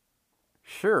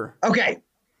 Sure. Okay.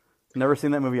 Never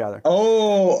seen that movie either.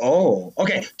 Oh.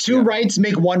 Okay. 2 rights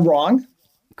make 1 wrong.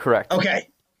 Correct. Okay.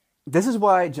 This is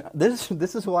why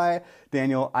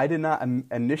Daniel, I did not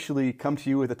initially come to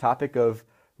you with a topic of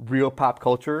real pop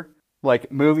culture,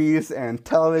 like movies and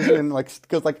television,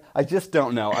 because I just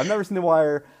don't know. I've never seen The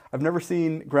Wire. I've never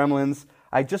seen Gremlins.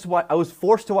 I was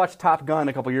forced to watch Top Gun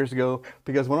a couple years ago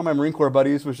because one of my Marine Corps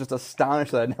buddies was just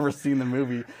astonished that I'd never seen the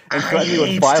movie and threatened me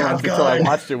with violence until I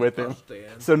watched it with him.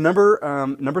 So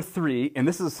number 3, and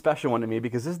this is a special one to me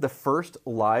because this is the first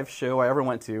live show I ever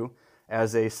went to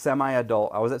as a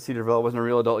semi-adult. I was at Cedarville. I wasn't a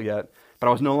real adult yet, but I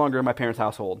was no longer in my parents'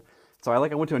 household. So I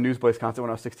went to a Newsboys concert when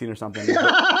I was 16 or something. This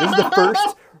is the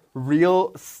first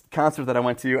real concert that I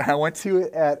went to. I went to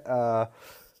it at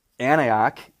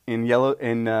Antioch in Yellow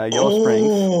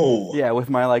Springs. Yeah, with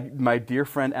my dear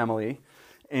friend Emily.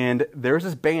 And there was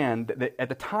this band that at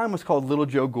the time was called Little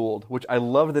Joe Gould, which I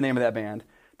loved the name of that band.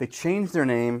 They changed their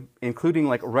name, including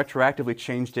like retroactively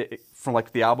changed it from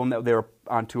like the album that they were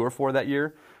on tour for that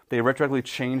year. They retroactively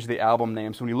changed the album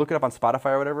name. So when you look it up on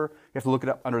Spotify or whatever, you have to look it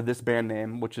up under this band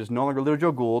name, which is no longer Little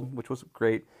Joe Gould, which was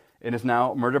great. It is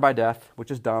now Murder by Death,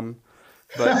 which is dumb.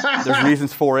 But there's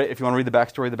reasons for it. If you want to read the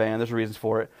backstory of the band, there's reasons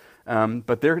for it.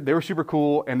 But they were super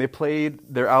cool, and they played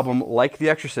their album like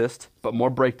The Exorcist, but more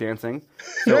breakdancing.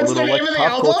 So That's the name of the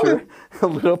album? culture, a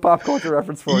little pop culture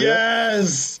reference for you.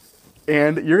 Yes.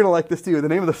 And you're going to like this too. The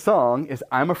name of the song is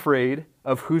I'm Afraid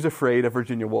of Who's Afraid of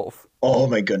Virginia Woolf. Oh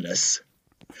my goodness.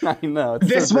 I know. It's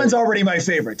This so one's great. already my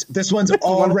favorite. This one's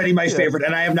already my favorite,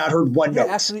 and I have not heard one Yeah, note.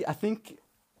 actually, I think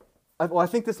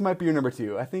this might be your number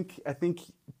two. I think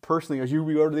personally, as you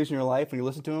reorder these in your life and you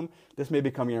listen to them, this may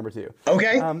become your number two.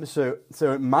 Okay.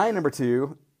 So my number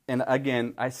two, and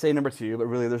again, I say number two, but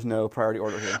really there's no priority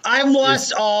order here. I've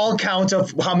lost all count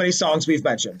of how many songs we've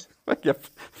mentioned. Yep,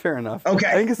 fair enough. Okay.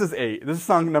 I think this is 8. This is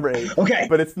song number 8. Okay.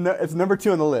 But it's number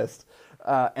 2 on the list,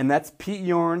 and that's Pete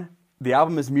Yorn. The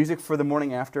album is Music for the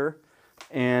Morning After,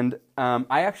 and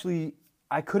I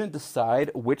couldn't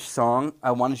decide which song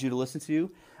I wanted you to listen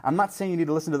to. I'm not saying you need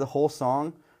to listen to the whole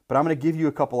song, but I'm going to give you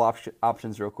a couple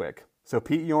options real quick. So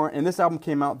Pete Yorn, and this album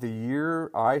came out the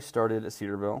year I started at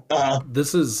Cedarville.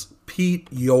 This is Pete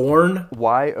Yorn.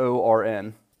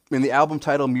 Yorn. And the album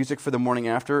title, Music for the Morning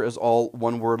After, is all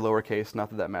one word lowercase,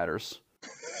 not that matters.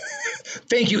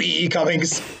 Thank you, E.E.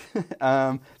 Cummings.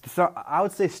 So I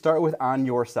would say start with On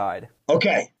Your Side.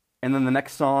 Okay. And then the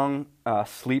next song,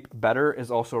 Sleep Better,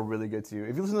 is also really good too.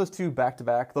 If you listen to those two back to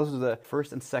back, those are the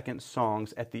first and second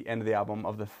songs at the end of the album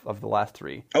of the last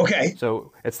 3. Okay.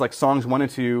 So it's like songs 1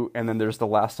 and 2, and then there's the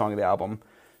last song of the album.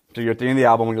 So you're at the end of the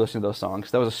album when you listen to those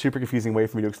songs. That was a super confusing way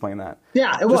for me to explain that.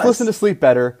 Yeah, it was. Just listen to Sleep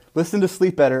Better,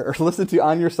 or listen to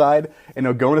On Your Side, and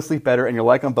you'll go into Sleep Better, and you'll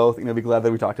like them both, and you'll be glad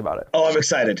that we talked about it. Oh, I'm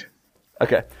excited.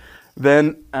 Okay.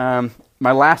 Then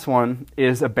my last one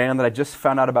is a band that I just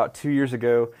found out about 2 years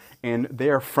ago, and they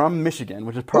are from Michigan,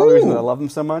 which is probably the reason that I love them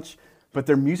so much, but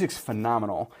their music's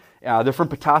phenomenal. They're from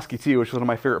Petoskey, too, which is one of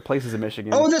my favorite places in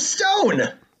Michigan. Oh, The Stone.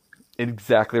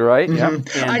 Exactly right. Yep.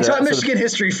 And, I taught Michigan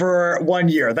history for 1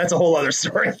 year. That's a whole other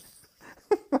story.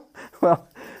 Well,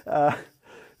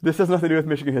 this has nothing to do with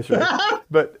Michigan history,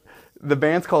 but the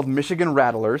band's called Michigan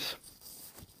Rattlers.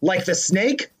 Like the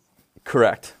snake?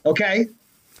 Correct. Okay.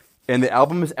 And the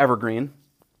album is Evergreen.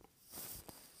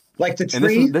 Like the And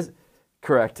tree?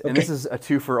 correct. And this is a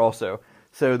twofer also.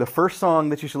 So the first song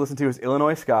that you should listen to is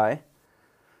Illinois Sky,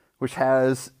 which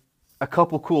has a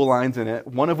couple cool lines in it,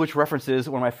 one of which references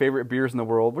one of my favorite beers in the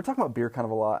world. We're talking about beer kind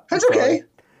of a lot. That's I'm sorry. okay.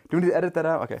 Do we need to edit that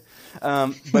out? Okay.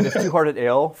 But it's Two Hearted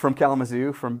Ale from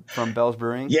Kalamazoo, from Bell's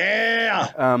Brewing.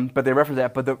 Yeah. But they reference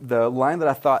that. But the line that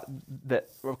I thought that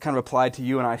kind of applied to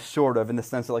you and I, sort of, in the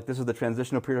sense that like this is the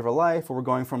transitional period of our life where we're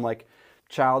going from like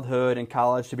childhood and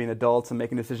college to being adults and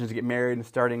making decisions to get married and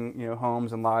starting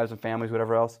homes and lives and families,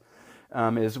 whatever else,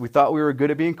 is we thought we were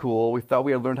good at being cool. We thought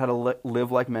we had learned how to live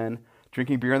like men,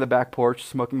 drinking beer on the back porch,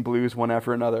 smoking blues one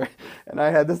after another. And I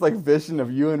had this like vision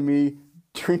of you and me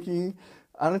drinking.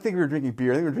 I don't think we were drinking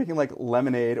beer. I think we were drinking like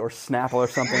lemonade or Snapple or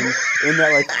something in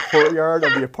that like courtyard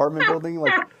of the apartment building,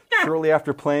 like shortly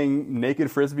after playing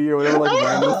Naked Frisbee or whatever like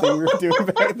random thing we were doing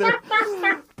back there.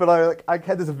 But I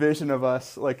had this vision of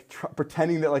us like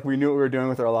pretending that like we knew what we were doing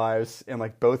with our lives and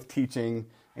like both teaching,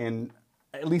 and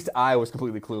at least I was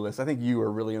completely clueless. I think you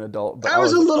were really an adult. But I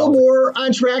was a little more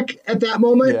on track at that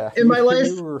moment in my life.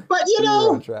 But you were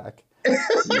on track. You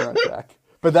were on track.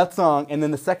 But that song, and then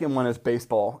the second one is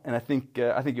Baseball, and I think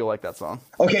you'll like that song.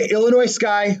 Okay, Illinois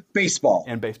Sky, Baseball.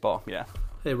 And Baseball, yeah.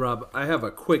 Hey, Rob, I have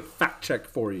a quick fact check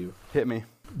for you. Hit me.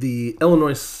 The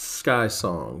Illinois Sky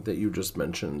song that you just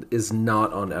mentioned is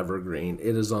not on Evergreen.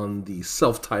 It is on the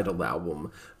self-titled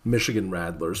album, Michigan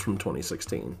Rattlers from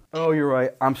 2016. Oh, you're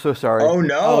right. I'm so sorry. Oh,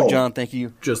 no. Oh, John, thank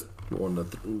you. Just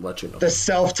wanted to let you know. The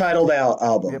self-titled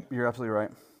album. Yep, you're absolutely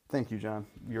right. Thank you, John.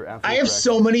 You're absolutely I have correct.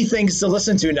 so many things to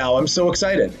listen to now. I'm so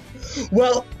excited.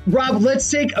 Well, Rob,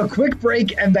 let's take a quick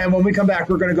break, and then when we come back,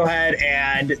 we're going to go ahead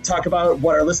and talk about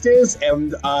what our list is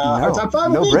and our top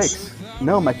 5 No weeks. breaks.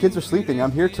 No, my kids are sleeping.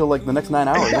 I'm here till like the next 9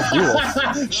 hours. Let's do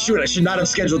this. Shoot, I should not have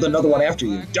scheduled another one after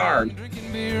you. Darn.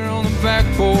 Drinking beer on the back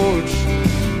porch,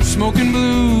 smoking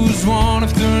blues one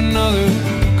after another,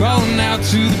 calling out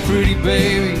to the pretty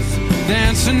babies,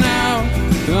 dancing out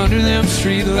under them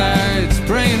street lights,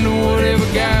 praying to whatever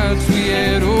gods we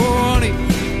had. Oh honey,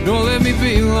 don't let me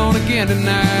be alone again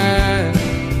tonight.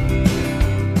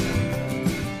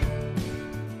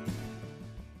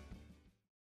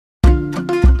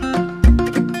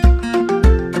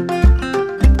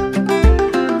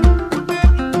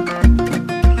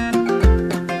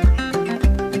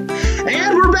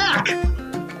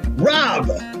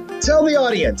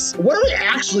 audience, what are we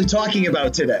actually talking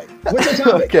about today? What's the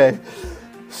topic? Okay,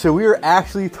 so we are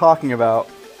actually talking about,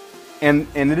 and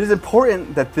it is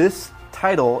important that this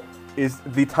title is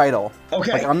the title.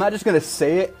 Okay. Like, I'm not just gonna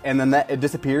say it and then it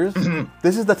disappears.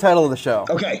 This is the title of the show.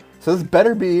 Okay. So this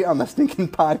better be on the stinking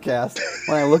podcast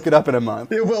when I look it up in a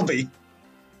month. It will be.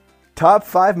 Top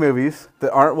 5 movies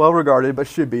that aren't well regarded but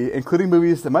should be, including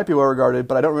movies that might be well regarded,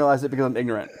 but I don't realize it because I'm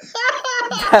ignorant.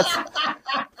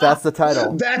 That's the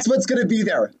title. That's what's going to be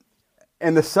there.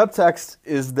 And the subtext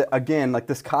is that, again, like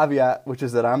this caveat, which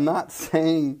is that I'm not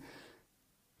saying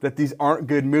that these aren't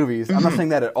good movies. I'm not saying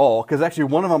that at all, because actually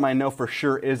one of them I know for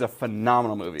sure is a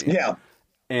phenomenal movie. Yeah.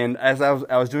 And as I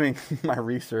was doing my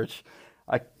research,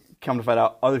 I come to find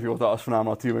out other people thought it was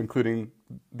phenomenal too, including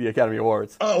the Academy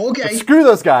Awards. Oh, okay. But screw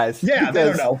those guys. Yeah, they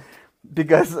don't know.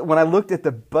 Because when I looked at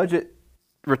the budget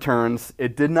returns,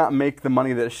 it did not make the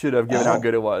money that it should have, given how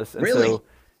good it was. And really? So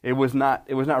it was not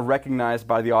recognized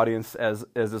by the audience as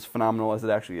phenomenal as it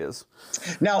actually is.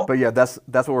 Now, but yeah, that's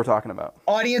what we're talking about.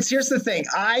 Audience, here's the thing.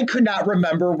 I could not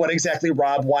remember what exactly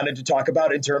Rob wanted to talk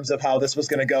about in terms of how this was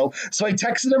going to go. So I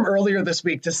texted him earlier this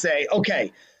week to say,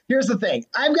 okay, here's the thing.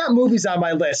 I've got movies on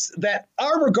my list that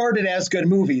are regarded as good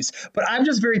movies, but I'm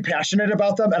just very passionate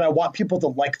about them and I want people to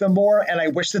like them more. And I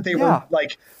wish that they were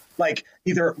like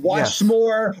either watched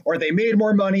more or they made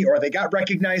more money or they got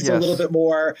recognized a little bit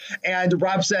more. And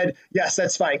Rob said, yes,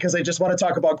 that's fine, because I just want to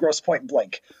talk about Grosse Pointe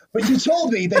Blank. But you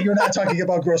told me that you're not talking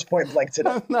about Grosse Pointe Blank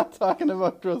today. I'm not talking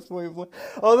about Grosse Pointe Blank.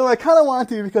 Although I kind of want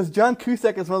to, because John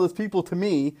Cusack is one of those people to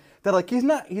me that, like, he's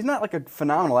not like a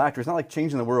phenomenal actor. He's not like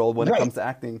changing the world when it comes to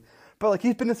acting. But, like,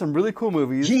 he's been in some really cool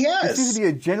movies. He has. He seems to be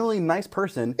a genuinely nice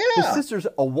person. Yeah. His sister's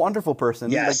a wonderful person.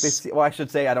 Yes. Like I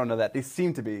should say, I don't know that. They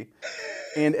seem to be.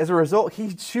 And as a result,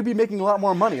 he should be making a lot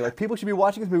more money. Like, people should be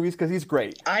watching his movies because he's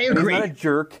great. I agree. And he's not a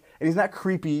jerk, and he's not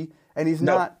creepy, and he's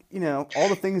not, all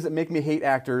the things that make me hate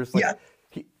actors. Like,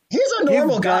 he's a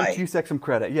normal guy. John Cusack some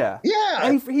credit, yeah.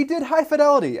 And he did High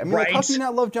Fidelity. I mean, like, how can you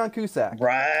not love John Cusack?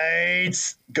 Right.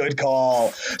 Good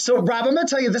call. So, Rob, I'm going to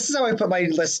tell you, this is how I put my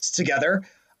list together.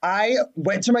 I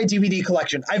went to my DVD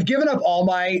collection. I've given up all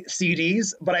my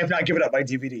CDs, but I have not given up my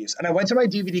DVDs. And I went to my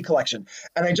DVD collection,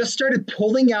 and I just started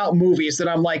pulling out movies that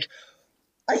I'm like,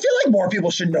 I feel like more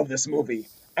people should know this movie.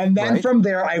 And then from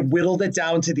there, I whittled it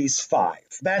down to these 5.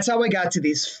 That's how I got to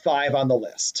these 5 on the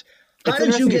list. How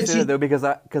did you get to though? Because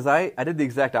I did the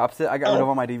exact opposite. I got rid of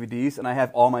all my DVDs, and I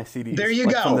have all my CDs. There you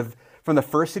go. From the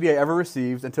first CD I ever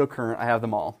received until current, I have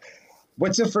them all.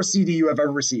 What's the first CD you have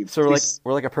ever received? So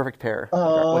we're like a perfect pair.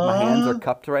 Like my hands are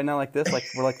cupped right now like this. Like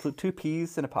we're like 2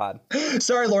 peas in a pod.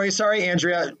 Sorry, Lori. Sorry,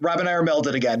 Andrea. Rob and I are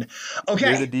melded again.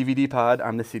 Okay. You're the DVD pod.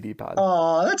 I'm the CD pod.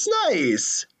 Oh, that's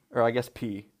nice. Or I guess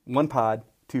P. 1 pod,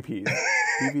 2 peas.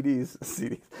 DVDs,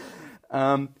 CDs.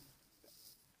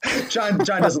 John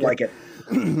doesn't like it.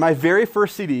 My very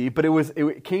first CD, but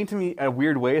it came to me a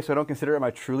weird way, so I don't consider it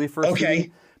my truly first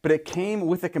CD. But it came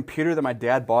with a computer that my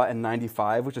dad bought in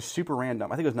 95, which is super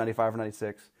random. I think it was 95 or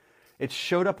 96. It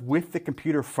showed up with the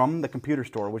computer from the computer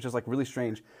store, which is like really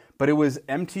strange. But it was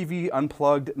MTV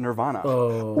Unplugged Nirvana.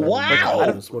 Oh,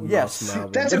 wow! Yes,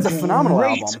 that's a phenomenal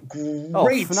album.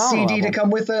 Great CD album to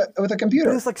come with a computer.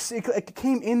 But it's like it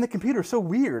came in the computer. So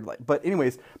weird. Like, but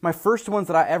anyways, my first ones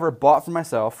that I ever bought for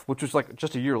myself, which was like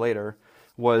just a year later,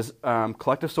 was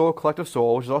Collective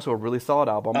Soul, which is also a really solid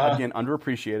album. Again,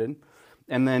 underappreciated.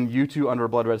 And then U2 Under a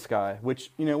Blood Red Sky,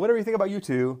 which, whatever you think about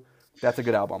U2, that's a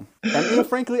good album. And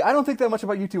frankly, I don't think that much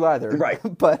about U2 either. Right.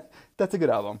 But that's a good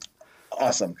album.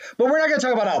 Awesome. But we're not going to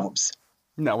talk about albums.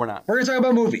 No, we're not. We're going to talk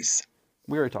about movies.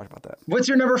 We already talked about that. What's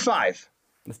your number 5?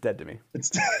 It's dead to me.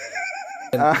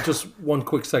 And just one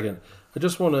quick second. I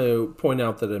just want to point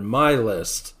out that in my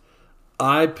list,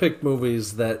 I picked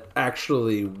movies that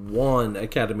actually won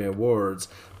Academy Awards,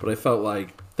 but I felt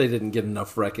like they didn't get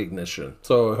enough recognition.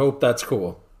 So I hope that's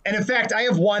cool. And in fact, I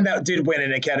have one that did win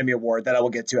an Academy Award that I will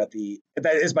get to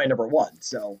that is my number 1.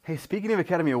 So, hey, speaking of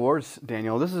Academy Awards,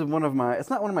 Daniel, this is it's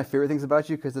not one of my favorite things about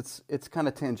you because it's kind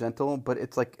of tangential, but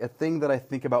it's like a thing that I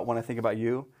think about when I think about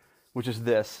you, which is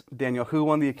this. Daniel, who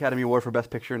won the Academy Award for Best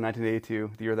Picture in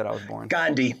 1982, the year that I was born?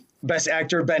 Gandhi. Best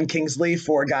Actor, Ben Kingsley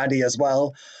for Gandhi as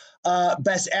well.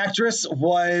 Best Actress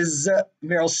was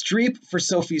Meryl Streep for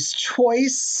Sophie's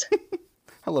Choice.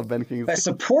 I love Ben Kingsley. Best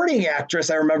Supporting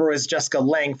Actress, I remember, was Jessica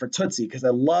Lange for Tootsie, because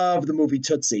I love the movie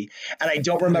Tootsie. And I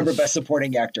don't remember Best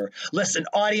Supporting Actor. Listen,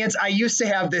 audience, I used to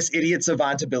have this idiot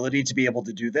savant ability to be able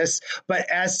to do this. But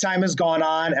as time has gone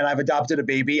on and I've adopted a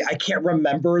baby, I can't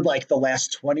remember like the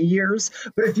last 20 years.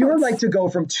 But if you would like to go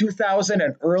from 2000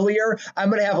 and earlier, I'm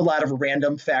going to have a lot of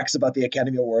random facts about the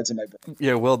Academy Awards in my brain.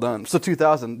 Yeah, well done. So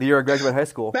 2000, the year I graduated high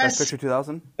school. Best Picture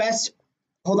 2000? Best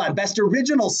hold on, best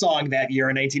original song that year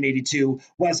in 1982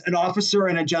 was An Officer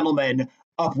and a Gentleman,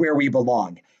 Up Where We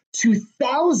Belong.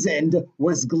 2000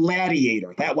 was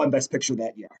Gladiator. That won Best Picture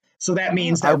that year. So that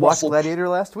means that I watched Gladiator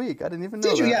last week. I didn't even know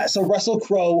Did you? that. Yeah. So Russell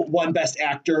Crowe won Best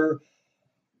Actor.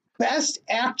 Best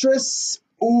Actress,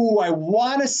 ooh, I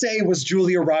want to say was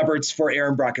Julia Roberts for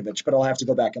Erin Brockovich, but I'll have to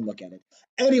go back and look at it.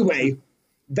 Anyway,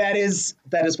 that is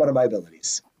one of my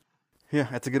abilities. Yeah,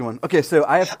 that's a good one. Okay, so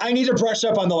I need to brush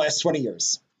up on the last 20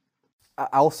 years.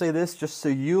 I'll say this just so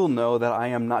you'll know that I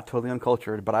am not totally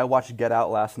uncultured, but I watched Get Out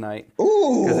last night.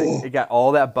 Ooh. Because it got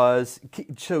all that buzz.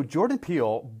 So Jordan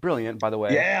Peele, brilliant, by the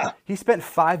way. Yeah. He spent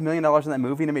 $5 million in that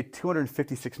movie and it made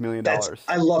 $256 million.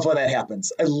 I love when that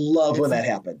happens. I love when that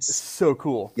happens. So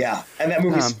cool. Yeah, and that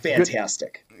movie's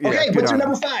fantastic. Yeah, okay, good what's your on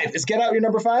number him. 5? Is Get Out your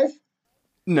number 5?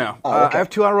 No. Okay. I have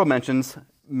 2 honorable mentions.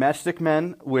 Matchstick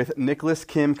Men with Nicholas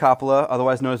Kim Coppola,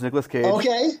 otherwise known as Nicolas Cage.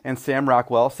 Okay. And Sam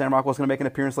Rockwell. Sam Rockwell's going to make an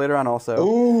appearance later on also.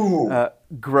 Ooh.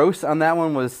 Gross on that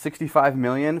one was $65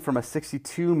 million from a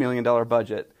 $62 million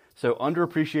budget. So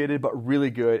underappreciated, but really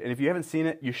good. And if you haven't seen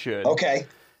it, you should. Okay.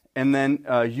 And then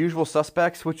Usual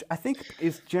Suspects, which I think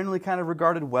is generally kind of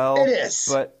regarded well. It is.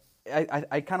 But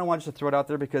I kind of wanted to throw it out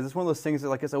there because it's one of those things that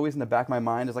like it's always in the back of my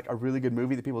mind is like a really good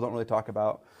movie that people don't really talk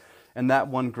about. And that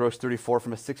one grossed $34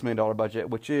 from a $6 million budget,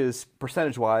 which is,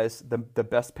 percentage-wise, the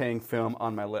best paying film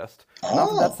on my list. Oh. Not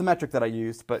that that's the metric that I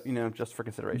used, but, just for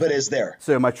consideration. But is there?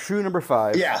 So my true number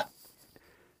 5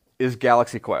 is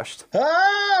Galaxy Quest.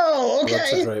 Oh, okay.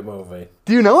 That's a great movie.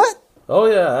 Do you know it? Oh,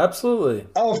 yeah, absolutely.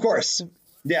 Oh, of course.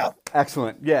 Yeah.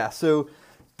 Excellent. Yeah, so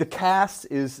the cast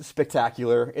is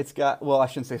spectacular. It's got, well, I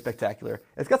shouldn't say spectacular.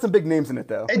 It's got some big names in it,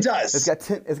 though. It does.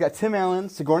 It's got Tim Allen,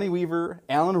 Sigourney Weaver,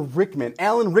 Alan Rickman.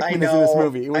 Alan Rickman is in this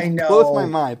movie. It I know. blows my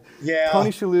mind. Yeah. Tony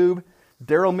Shalhoub,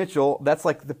 Daryl Mitchell. That's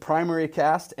like the primary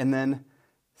cast, and then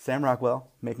Sam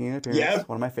Rockwell making an appearance. Yep.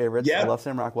 One of my favorites. Yep. I love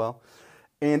Sam Rockwell.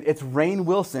 And it's Rainn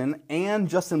Wilson and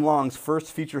Justin Long's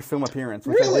first feature film appearance,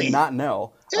 which I Really? did not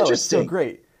know. Oh, it's so Interesting.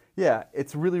 great. Yeah,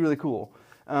 it's really, really cool.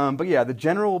 But yeah, the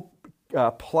general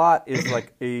plot is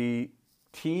like a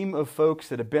team of folks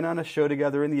that have been on a show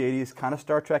together in the 80s, kind of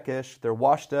Star Trek-ish. They're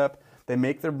washed up. They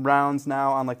make their rounds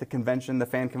now on like the convention, the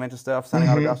fan convention stuff, signing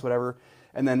autographs, whatever.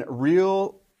 And then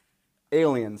real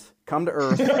aliens come to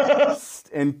Earth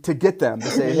and to get them to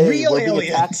say, hey, Real we're being aliens.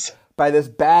 attacked by this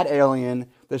bad alien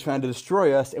that's trying to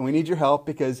destroy us, and we need your help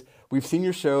because we've seen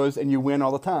your shows and you win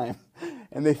all the time.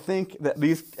 And they think that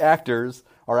these actors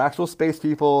are actual space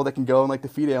people that can go and like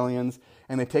defeat aliens,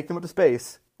 and they take them up to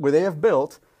space where they have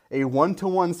built a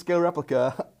 1-to-1 scale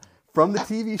replica from the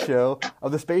TV show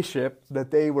of the spaceship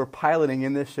that they were piloting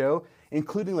in this show,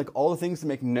 including like all the things that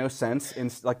make no sense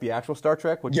in like the actual Star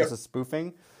Trek, which is a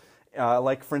spoofing.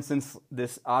 Like, for instance,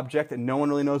 this object that no one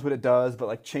really knows what it does, but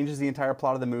like changes the entire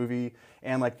plot of the movie,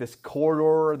 and like this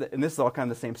corridor, and this is all kind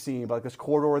of the same scene, but like this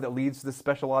corridor that leads to this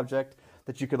special object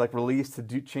that you could like release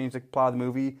to change the plot of the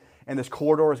movie, and this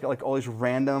corridor has got like all these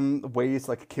random ways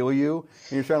to like kill you,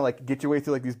 and you're trying to like get your way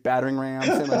through like these battering rams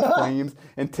and like flames,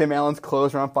 and Tim Allen's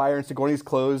clothes are on fire, and Sigourney's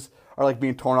clothes are like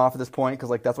being torn off at this point because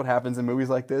like that's what happens in movies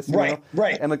like this, you know?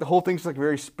 Right. And like the whole thing's like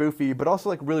very spoofy, but also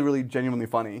like really, really genuinely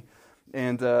funny.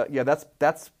 And yeah,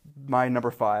 that's my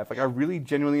number 5. Like I really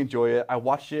genuinely enjoy it. I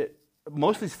watched it.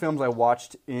 Most of these films I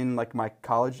watched in like my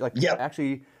college, like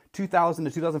actually 2000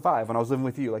 to 2005 when I was living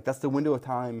with you. Like that's the window of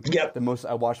time the most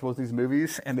I watched both these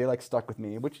movies, and they like stuck with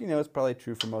me, which is probably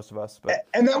true for most of us. But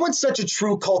and that one's such a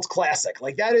true cult classic.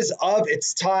 Like that is of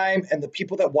its time, and the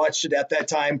people that watched it at that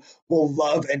time will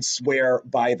love and swear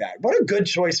by that. What a good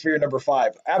choice for your number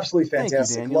 5. Absolutely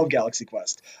fantastic. Thank you, Love Galaxy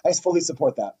Quest. I fully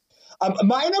support that.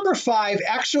 My number 5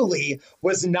 actually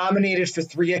was nominated for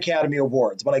 3 Academy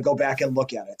Awards when I go back and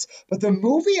look at it. But the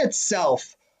movie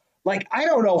itself, like, I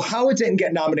don't know how it didn't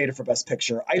get nominated for Best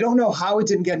Picture. I don't know how it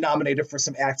didn't get nominated for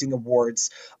some acting awards.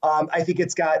 I think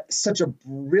it's got such a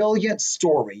brilliant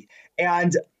story.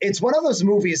 And it's one of those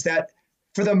movies that,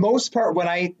 for the most part, when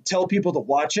I tell people to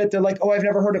watch it, they're like, oh, I've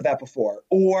never heard of that before.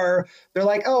 Or they're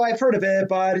like, oh, I've heard of it,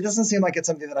 but it doesn't seem like it's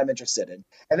something that I'm interested in.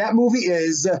 And that movie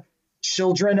is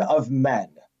Children of Men.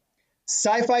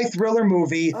 Sci-fi thriller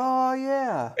movie. oh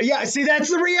yeah, Yeah, see, that's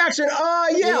the reaction. Oh,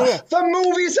 yeah. The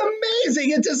movie's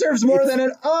amazing. It deserves more than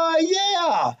an,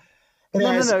 yeah.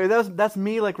 no. That's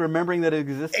me like remembering that it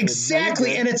existed.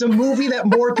 Exactly. And it's a movie that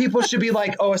more people should be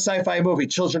like, oh, a sci-fi movie,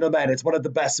 Children of Men. It's one of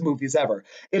the best movies ever.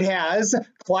 It has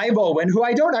Clive Owen, who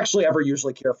I don't actually ever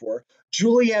usually care for,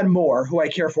 Julianne Moore, who I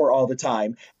care for all the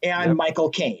time, and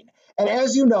Michael Caine. And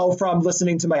as you know from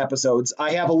listening to my episodes,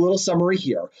 I have a little summary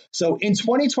here. So in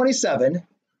 2027,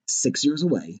 6 years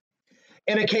away,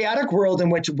 In a chaotic world in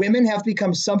which women have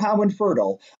become somehow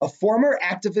infertile, a former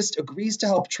activist agrees to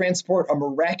help transport a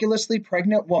miraculously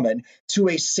pregnant woman to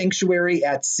a sanctuary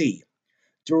at sea.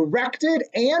 Directed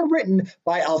and written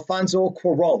by Alfonso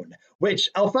Cuarón,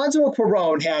 which Alfonso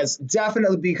Cuarón has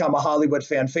definitely become a Hollywood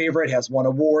fan favorite, has won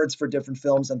awards for different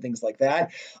films and things like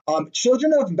that.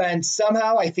 Children of Men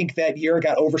somehow, I think that year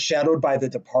got overshadowed by The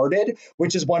Departed,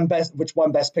 which won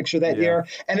Best Picture that year.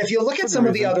 And if you look at some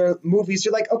of the other movies,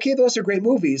 you're like, okay, those are great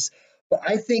movies. But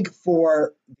I think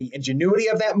for the ingenuity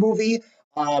of that movie,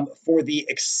 for the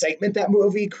excitement that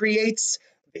movie creates,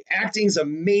 the acting's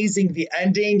amazing. The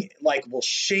ending, will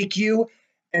shake you.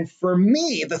 And for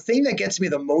me, the thing that gets me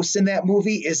the most in that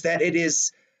movie is that it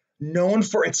is known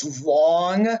for its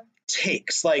long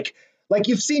takes. Like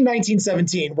you've seen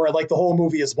 1917, where the whole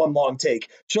movie is one long take.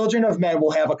 Children of Men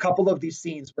will have a couple of these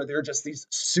scenes where they're just these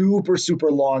super,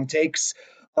 super long takes.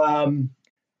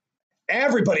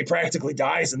 Everybody practically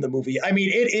dies in the movie. I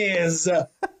mean, it is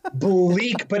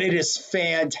bleak, but it is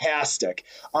fantastic.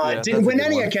 Didn't win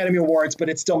any Academy Awards, but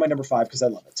it's still my number 5 because I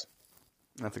love it.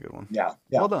 That's a good one. Yeah.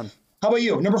 Well done. How about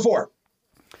you? Number 4.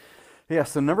 Yeah,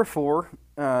 so number 4,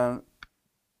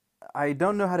 I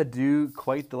don't know how to do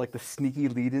quite the sneaky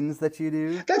lead-ins that you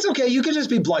do. That's okay. You can just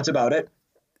be blunt about it.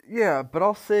 Yeah, but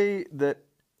I'll say that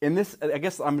in this, I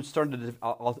guess I'm starting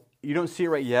to, you don't see it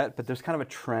right yet, but there's kind of a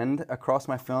trend across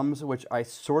my films, which I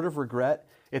sort of regret.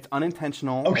 It's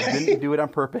unintentional. Okay. I didn't do it on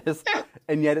purpose,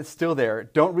 and yet it's still there.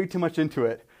 Don't read too much into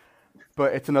it.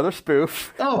 But it's another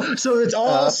spoof. Oh, so it's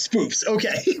all spoofs.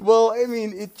 Okay. Well, I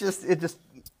mean, it just,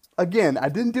 again, I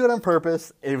didn't do it on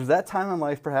purpose. It was that time in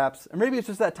life, perhaps. Or maybe it's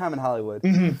just that time in Hollywood.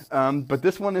 Mm-hmm. But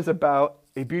this one is about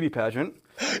a beauty pageant.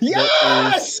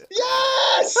 Yes!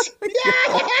 Yes!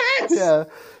 Yes! Yeah.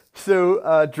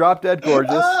 So, Drop Dead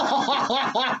Gorgeous,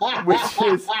 which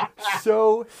is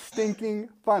so stinking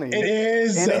funny. It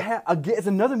is. And again, it's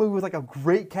another movie with a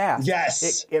great cast.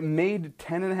 Yes. It made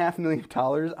 $10.5 million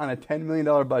on a $10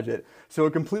 million budget. So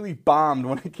it completely bombed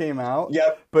when it came out.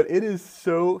 Yep. But it is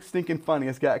so stinking funny.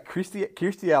 It's got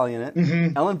Kirstie Alley in it,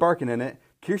 Mm-hmm. Ellen Barkin in it,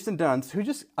 Kirsten Dunst, who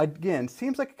just, again,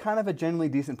 seems like kind of a genuinely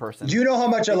decent person. You know how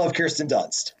much I love Kirsten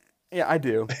Dunst. Yeah, I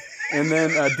do. And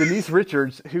then Denise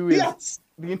Richards, who is... Yes.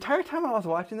 The entire time I was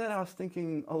watching that, I was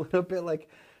thinking a little bit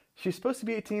she's supposed to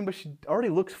be 18, but she already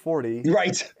looks 40.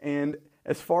 Right. And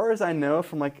as far as I know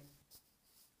from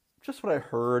just what I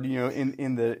heard,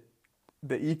 in the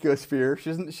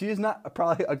ecosphere, she is not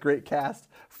probably a great cast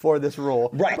for this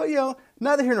role. Right. But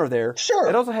neither here nor there. Sure.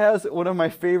 It also has one of my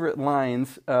favorite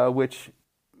lines, which,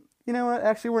 you know what?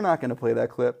 Actually, we're not going to play that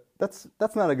clip. That's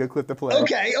not a good clip to play.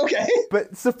 Okay.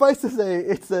 But suffice to say,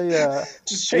 it's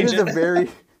Just change it.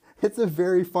 It's a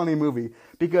very funny movie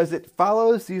because it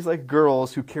follows these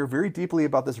girls who care very deeply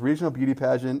about this regional beauty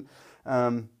pageant.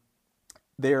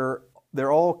 They're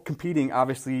all competing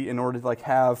obviously in order to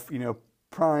have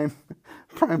prime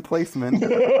placement,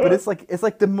 but it's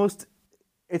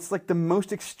the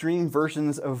most extreme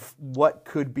versions of what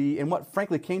could be and what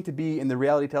frankly came to be in the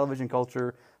reality television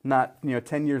culture not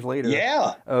 10 years later.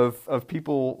 Yeah. Of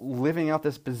people living out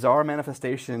this bizarre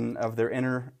manifestation of their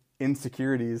inner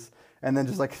insecurities and then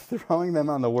just throwing them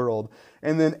on the world,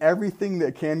 and then everything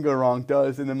that can go wrong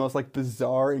does in the most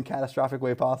bizarre and catastrophic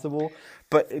way possible.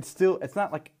 But it's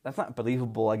not that's not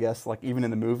believable, I guess, even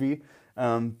in the movie.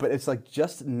 But it's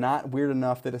just not weird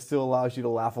enough that it still allows you to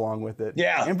laugh along with it.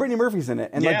 Yeah. And Brittany Murphy's in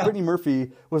it, and Brittany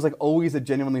Murphy was always a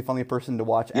genuinely funny person to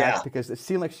watch act because it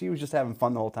seemed like she was just having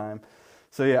fun the whole time.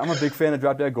 So yeah, I'm a big fan of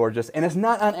Drop Dead Gorgeous, and it's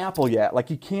not on Apple yet.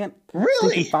 You can't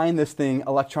find this thing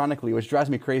electronically, which drives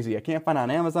me crazy. I can't find it on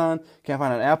Amazon, can't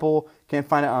find it on Apple, can't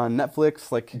find it on Netflix.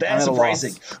 That's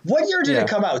surprising. What year did it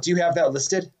come out? Do you have that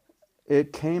listed?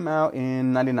 It came out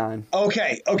in 99.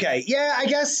 Okay. Yeah, I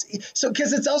guess so,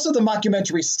 because it's also the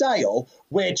mockumentary style,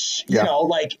 which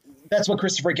that's what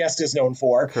Christopher Guest is known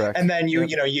for. Correct. And then you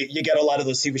get a lot of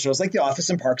those TV shows like The Office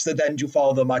and Parks that then do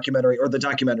follow the mockumentary or the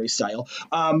documentary style.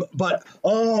 But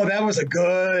that was a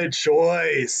good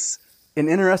choice. An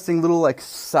interesting little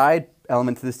side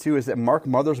element to this too is that Mark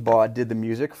Mothersbaugh did the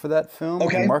music for that film.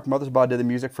 Okay. And Mark Mothersbaugh did the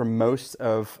music for most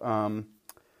of I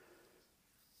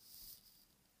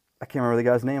can't remember the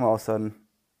guy's name all of a sudden.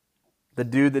 The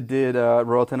dude that did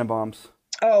Royal Tenenbaums.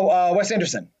 Oh, Wes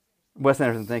Anderson. Wes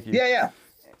Anderson, thank you. Yeah.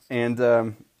 And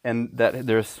that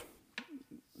there's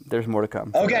more to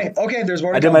come. Okay, there's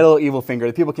more to come. I did my little evil finger.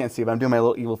 The people can't see, but I'm doing my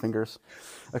little evil fingers.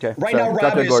 Okay. Right now,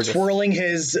 Rob is twirling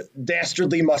his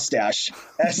dastardly mustache.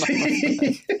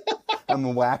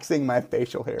 I'm waxing my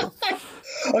facial hair.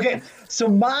 Okay, so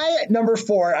my number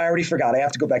 4, I already forgot. I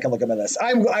have to go back and look at my list.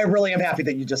 I really am happy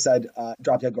that you just said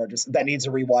Drop Dead Gorgeous. That needs a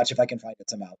rewatch if I can find it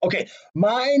somehow. Okay,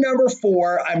 my number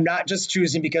 4, I'm not just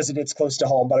choosing because it's close to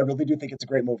home, but I really do think it's a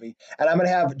great movie. And I'm going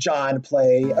to have John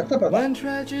play a clip of When it.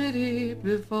 tragedy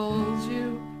befalls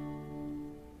you,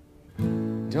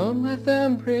 don't let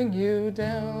them bring you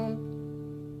down.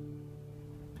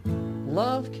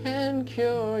 Love can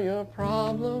cure your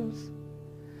problems.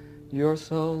 You're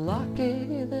so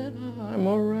lucky that I'm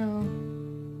around.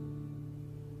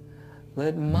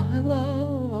 Let my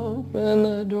love open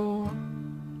the door.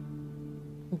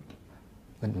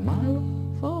 Let my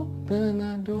love open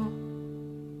the door.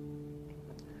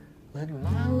 Let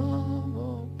my love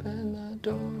open the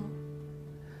door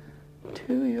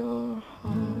to your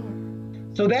heart.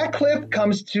 So that clip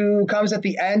comes at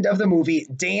the end of the movie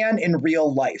Dan in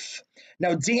Real Life.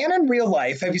 Now, Dan in Real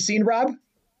Life, have you seen, Rob?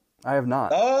 I have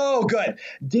not. Oh, good.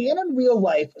 Dan in Real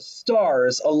Life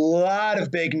stars a lot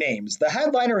of big names. The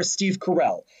headliner is Steve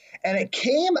Carell, and it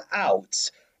came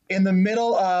out in the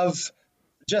middle of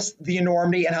just the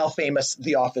enormity and how famous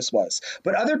The Office was.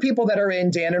 But other people that are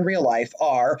in Dan in Real Life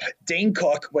are Dane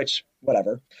Cook, which,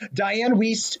 whatever, Diane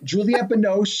Wiest, Juliette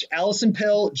Binoche, Allison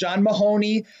Pill, John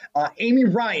Mahoney, Amy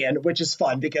Ryan, which is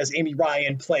fun because Amy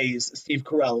Ryan plays Steve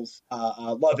Carell's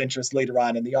love interest later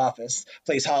on in The Office,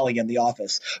 plays Holly in The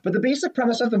Office. But the basic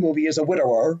premise of the movie is a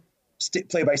widower,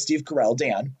 played by Steve Carell,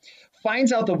 Dan,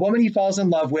 finds out the woman he falls in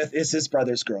love with is his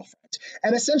brother's girlfriend.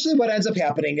 And essentially what ends up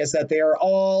happening is that they are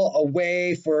all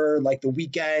away for like the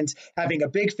weekend, having a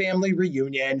big family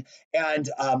reunion. And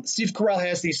Steve Carell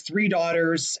has these 3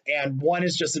 daughters, and one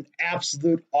is just an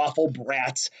absolute awful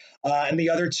brat. And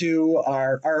the other 2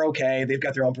 are okay. They've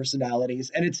got their own personalities.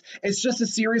 And it's just a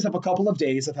series of a couple of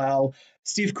days of how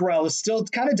Steve Carell is still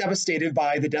kind of devastated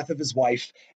by the death of his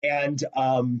wife, and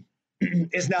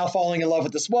is now falling in love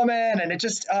with this woman, and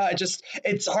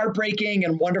it's heartbreaking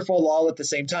and wonderful all at the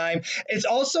same time. It's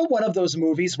also one of those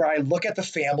movies where I look at the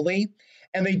family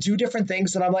and they do different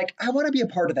things and I'm like, I want to be a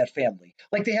part of that family.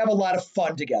 Like, they have a lot of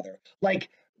fun together. Like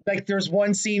there's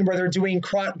one scene where they're doing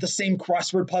the same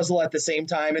crossword puzzle at the same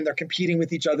time, and they're competing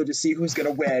with each other to see who's going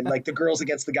to win, like the girls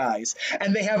against the guys.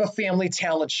 And they have a family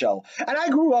talent show. And I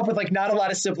grew up with like not a lot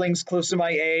of siblings close to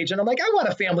my age, and I'm like, I want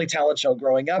a family talent show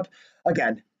growing up.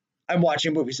 Again, I'm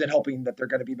watching movies and hoping that they're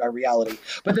going to be my reality.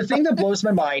 But the thing that blows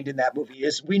my mind in that movie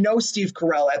is we know Steve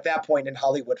Carell at that point in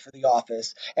Hollywood for The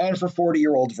Office and for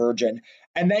 40-Year-Old Virgin.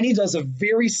 And then he does a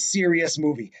very serious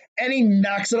movie and he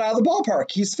knocks it out of the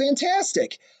ballpark. He's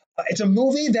fantastic. It's a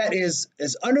movie that is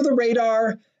under the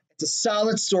radar. It's a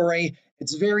solid story.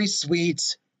 It's very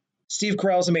sweet. Steve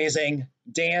Carell's amazing.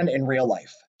 Dan in Real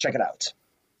Life. Check it out.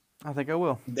 I think I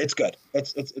will. It's good.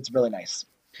 It's really nice.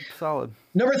 Solid.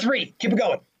 Number 3. Keep it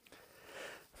going.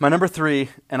 My number 3,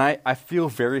 and I feel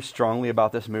very strongly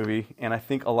about this movie, and I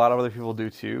think a lot of other people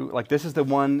do too. Like, this is the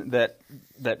one that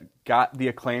got the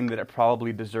acclaim that it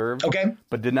probably deserved, okay,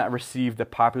 but did not receive the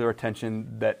popular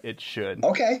attention that it should.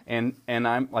 Okay. And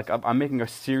I'm making a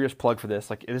serious plug for this.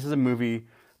 Like, this is a movie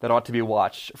that ought to be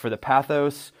watched for the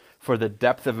pathos, for the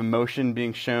depth of emotion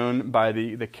being shown by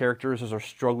the characters as they're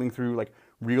struggling through like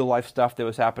real life stuff that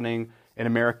was happening in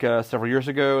America several years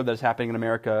ago that's happening in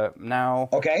America now.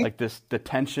 Okay. Like the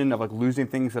tension of like losing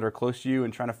things that are close to you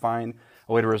and trying to find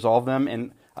a way to resolve them.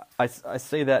 And I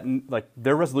say that like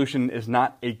their resolution is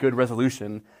not a good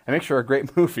resolution. I make sure a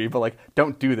great movie, but like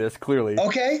don't do this clearly.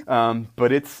 Okay.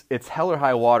 But it's Hell or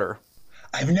High Water.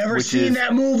 I've never seen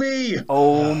that movie.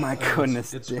 Oh my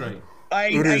goodness. It's great.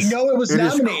 I know it was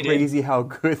nominated. It is crazy how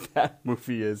good that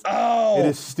movie is. Oh, it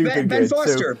is stupid Ben good.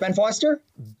 Foster. So, Ben Foster.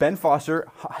 Ben Foster,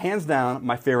 hands down,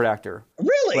 my favorite actor.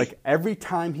 Really? Like every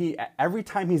time he's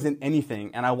in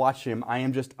anything, and I watch him, I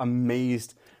am just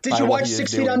amazed. Did you watch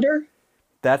 6 Feet Under?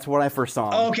 That's when I first saw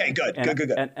him. Okay, good.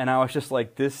 And I was just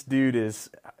like, this dude is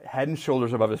head and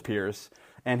shoulders above his peers,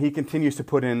 and he continues to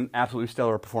put in absolutely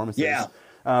stellar performances. Yeah.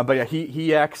 But yeah,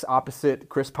 he acts opposite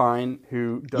Chris Pine,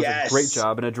 who does a great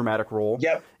job in a dramatic role.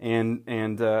 Yep. And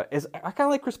I kind of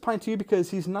like Chris Pine too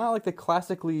because he's not like the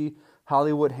classically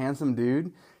Hollywood handsome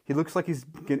dude. He looks like he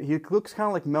looks kind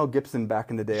of like Mel Gibson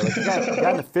back in the day. Like he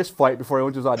got in a fist fight before he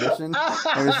went to his audition,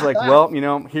 and was like, well,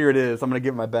 here it is. I'm gonna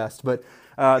give it my best. But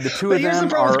the two of them here's the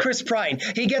problem are with Chris Pine.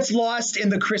 He gets lost in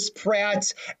the Chris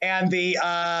Pratt and the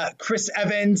Chris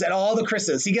Evans and all the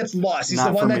Chris's. He gets lost. He's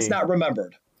the one that's not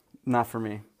remembered. Not for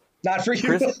me. Not for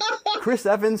you. Chris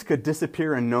Evans could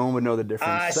disappear and no one would know the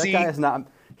difference. That see? guy is not.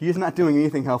 He is not doing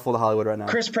anything helpful to Hollywood right now.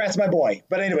 Chris Pratt's my boy.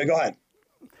 But anyway, go ahead.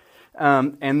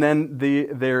 And then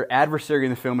their adversary in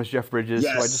the film is Jeff Bridges.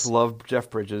 Yes. So I just love Jeff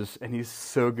Bridges, and he's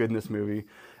so good in this movie.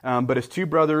 But his two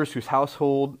brothers, whose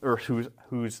household or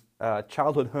whose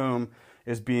childhood home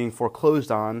is being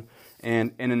foreclosed on,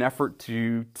 and in an effort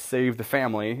to save the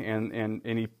family and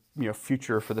any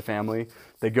future for the family,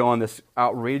 they go on this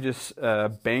outrageous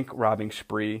bank robbing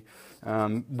spree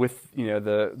with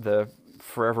the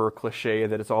forever cliche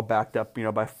that it's all backed up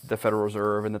by the Federal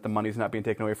Reserve and that the money's not being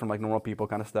taken away from like normal people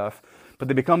kind of stuff. But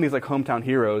they become these like hometown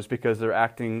heroes because they're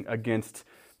acting against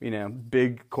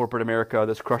big corporate America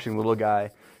that's crushing the little guy.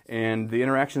 And the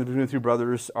interactions between the two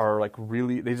brothers are like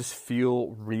really, they just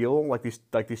feel real. Like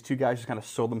these two guys just kind of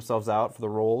sold themselves out for the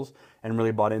roles and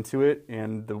really bought into it.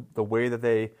 And the way that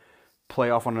they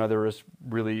play off one another is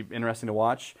really interesting to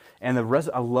watch. And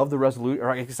I love the resolution,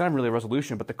 or it's not really a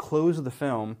resolution, but the close of the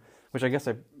film, which I guess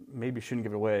I maybe shouldn't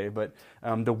give it away, but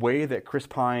the way that Chris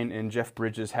Pine and Jeff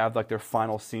Bridges have like their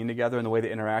final scene together and the way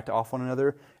they interact off one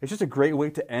another, it's just a great way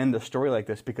to end a story like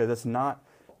this because it's not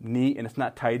neat and it's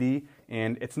not tidy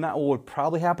and it's not what would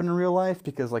probably happen in real life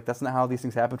because like that's not how these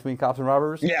things happen between cops and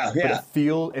robbers. Yeah. But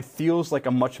it feels like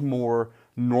a much more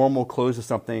normal close to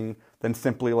something than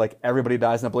simply like everybody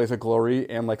dies in a blaze of glory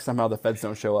and like somehow the feds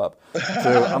don't show up.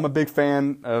 So I'm a big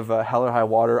fan of Hell or High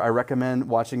Water. I recommend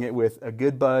watching it with a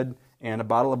good bud and a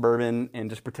bottle of bourbon and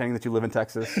just pretending that you live in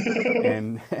Texas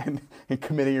and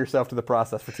committing yourself to the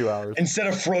process for 2 hours. Instead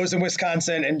of frozen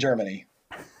Wisconsin and Germany.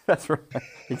 That's right.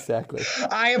 Exactly.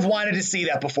 I have wanted to see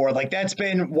that before. Like that's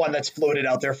been one that's floated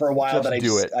out there for a while. Just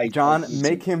do it. John,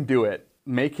 make him do it.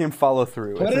 Make him follow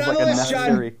through. Put it on the list,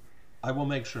 John. I will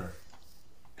make sure.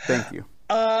 Thank you.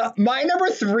 My number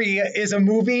 3 is a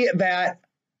movie that,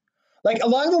 like,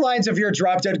 along the lines of your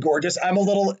Drop Dead Gorgeous,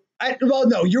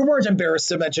 no, you weren't embarrassed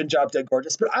to mention Drop Dead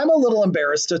Gorgeous, but I'm a little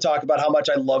embarrassed to talk about how much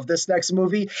I love this next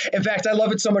movie. In fact, I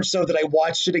love it so much so that I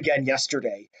watched it again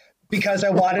yesterday because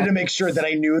I wanted to make sure that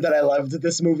I knew that I loved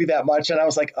this movie that much. And I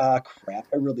was like, crap,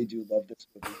 I really do love this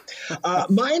movie.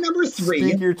 My number 3.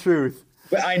 Speak your truth.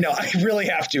 I know. I really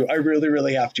have to. I really,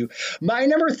 really have to. My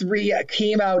number 3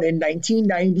 came out in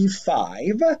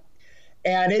 1995,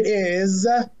 and it is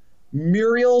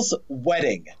Muriel's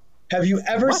Wedding. Have you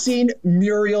ever seen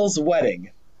Muriel's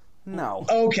Wedding? No.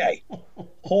 Okay.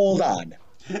 Hold on.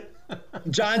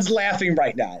 John's laughing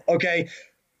right now, okay?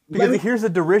 Because he hears the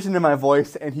derision in my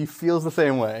voice, and he feels the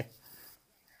same way.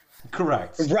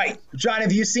 Correct. Right. John,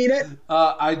 have you seen it?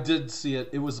 I did see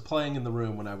it. It was playing in the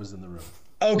room when I was in the room.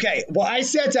 Okay, well, I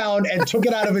sat down and took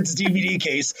it out of its DVD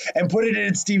case and put it in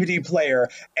its DVD player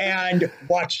and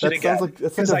watched it again.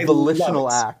 That's such a volitional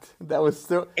act. That was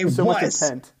so much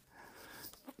intent.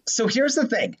 So here's the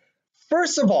thing.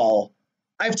 First of all,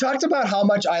 I've talked about how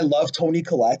much I love Toni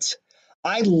Collette.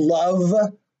 I love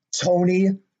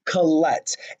Toni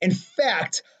Collette. In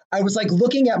fact, I was like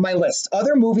looking at my list.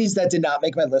 Other movies that did not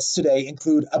make my list today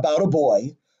include About a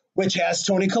Boy, which has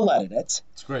Toni Collette in it.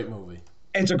 It's a great movie.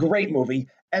 It's a great movie.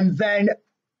 And then,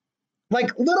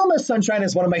 like, Little Miss Sunshine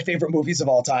is one of my favorite movies of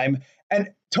all time. And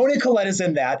Toni Collette is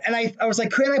in that. And I was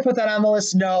like, can I put that on the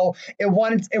list? No. It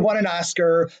won an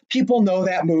Oscar. People know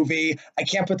that movie. I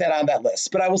can't put that on that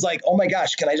list. But I was like, oh my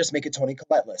gosh, can I just make a Toni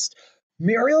Collette list?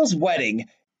 Muriel's Wedding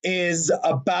is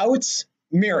about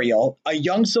Muriel, a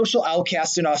young social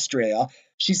outcast in Australia.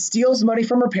 She steals money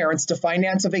from her parents to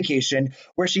finance a vacation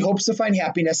where she hopes to find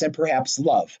happiness and perhaps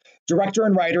love. Director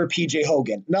and writer P.J.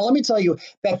 Hogan. Now, let me tell you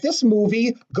that this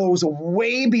movie goes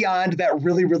way beyond that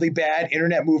really, really bad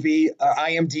Internet Movie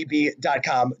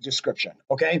IMDb.com description,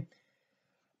 okay?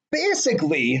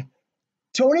 Basically,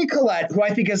 Toni Collette, who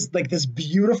I think is like this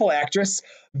beautiful actress,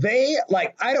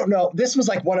 I don't know, this was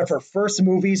like one of her first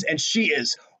movies and she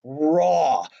is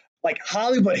raw. Like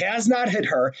Hollywood has not hit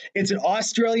her. It's an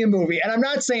Australian movie. And I'm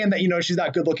not saying that, she's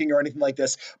not good looking or anything like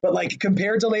this, but like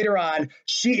compared to later on,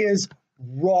 she is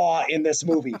raw in this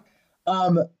movie.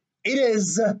 It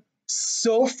is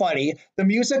so funny. The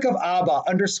music of ABBA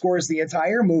underscores the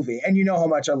entire movie. And you know how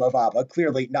much I love ABBA.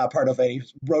 Clearly not part of any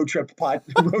road trip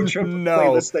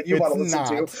playlist that you want to listen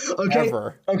to. Okay.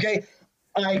 Ever. Okay.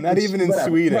 Not even in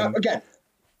Sweden. Well,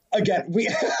 again,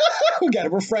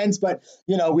 we're friends, but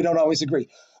we don't always agree.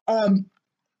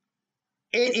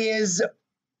 It is,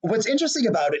 what's interesting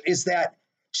about it is that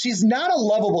she's not a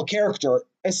lovable character,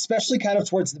 especially kind of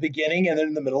towards the beginning and then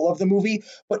in the middle of the movie,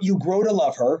 but you grow to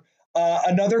love her.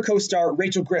 Another co-star,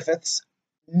 Rachel Griffiths,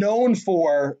 known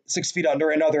for 6 Feet Under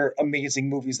and other amazing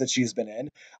movies that she's been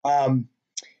in.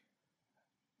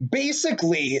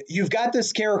 Basically, you've got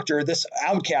this character, this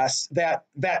outcast that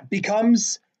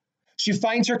becomes, she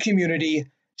finds her community.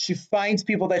 She finds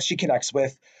people that she connects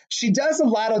with. She does a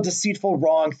lot of deceitful,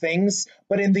 wrong things,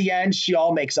 but in the end, she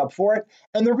all makes up for it.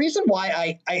 And the reason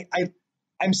why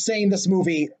I'm saying this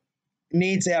movie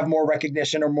needs to have more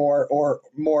recognition or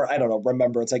more, I don't know,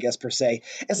 remembrance, I guess, per se.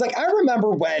 It's like, I remember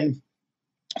when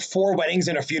Four Weddings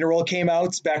and a Funeral came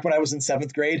out back when I was in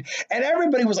 7th grade, and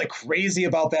everybody was like crazy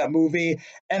about that movie.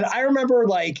 And I remember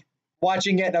like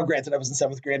watching it. Now, granted, I was in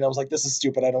 7th grade and I was like, this is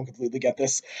stupid. I don't completely get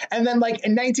this. And then like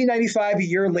in 1995, a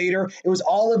year later, it was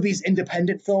all of these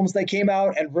independent films that came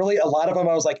out. And really a lot of them,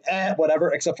 I was like,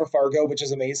 whatever, except for Fargo, which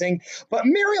is amazing. But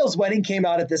Muriel's Wedding came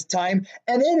out at this time,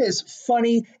 and it is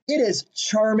funny. It is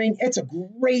charming. It's a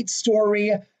great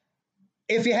story.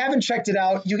 If you haven't checked it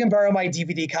out, you can borrow my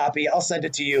DVD copy. I'll send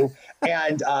it to you,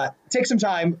 and take some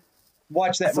time.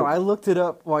 Watch that So movie. I looked it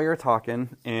up while you were talking,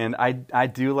 and I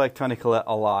do like Toni Collette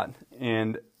a lot.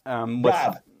 And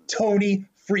Rob, Toni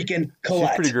freaking Collette.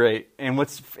 she's pretty great. And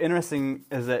what's interesting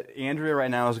is that Andrea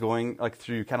right now is going like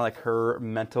through kind of like her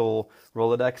mental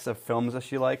Rolodex of films that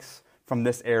she likes from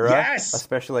this era, Yes!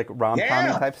 especially like rom-com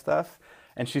Yeah! type stuff.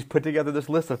 And she's put together this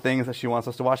list of things that she wants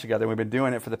us to watch together. We've been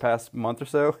doing it for the past month or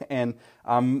so, and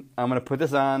I'm going to put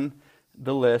this on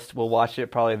the list. We'll watch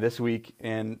it probably this week,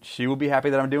 and she will be happy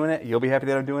that I'm doing it. You'll be happy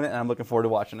that I'm doing it, and I'm looking forward to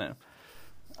watching it.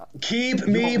 Keep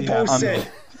me won't be happy. posted.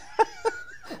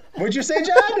 What'd you say,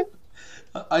 John?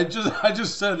 I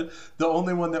just said the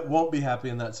only one that won't be happy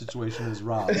in that situation is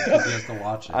Rob because he has to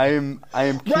watch it. I am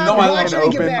keeping Rob, watch an it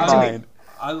and get open back to me. mind.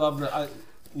 I love that.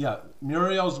 Yeah,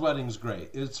 Muriel's Wedding's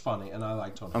great. It's funny, and I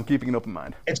like Toni. I'm keeping an open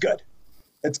mind. It's good.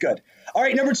 It's good. All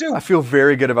right, number 2. I feel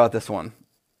very good about this one,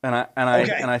 and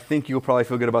Okay. I think you'll probably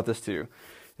feel good about this too.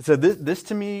 So this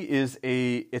to me is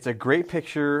it's a great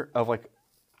picture of like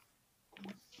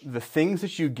the things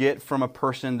that you get from a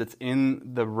person that's in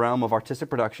the realm of artistic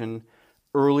production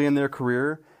early in their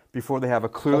career before they have a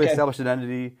clearly Okay. established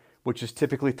identity, which is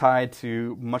typically tied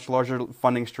to much larger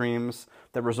funding streams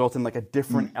that result in like a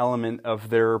different element of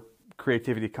their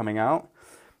creativity coming out.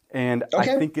 And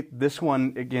Okay. I think this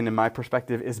one, again, in my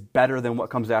perspective, is better than what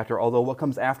comes after, although what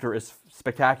comes after is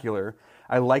spectacular.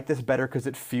 I like this better because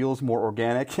it feels more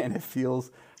organic and it feels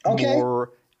Okay.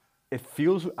 more...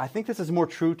 I think this is more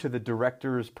true to the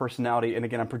director's personality. And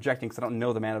again, I'm projecting because I don't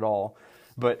know the man at all.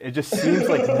 But it just seems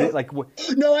like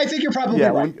No, I think you're probably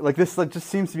right. like this just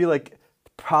seems to be like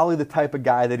probably the type of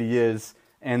guy that he is,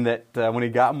 and that when he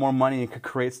got more money and could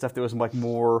create stuff that was like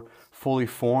more fully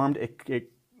formed,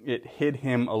 it hid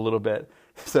him a little bit.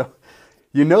 So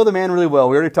you know the man really well.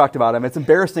 We already talked about him. It's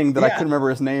embarrassing that I couldn't remember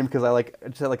his name because I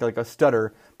just had like a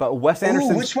stutter. But Wes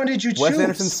Anderson. which one did you Wes choose?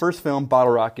 Anderson's first film,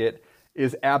 Bottle Rocket,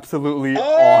 is absolutely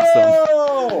awesome.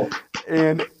 Oh!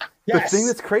 And Yes. the thing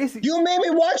that's crazy. You made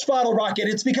me watch Bottle Rocket.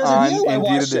 It's because of you I Indeed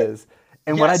watched it it. is.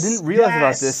 And what I Yes, didn't realize about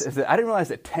yes. this is that I didn't realize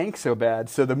it tanked so bad.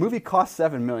 So the movie cost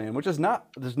 $7 million, which is not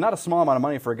a small amount of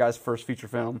money for a guy's first feature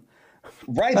film.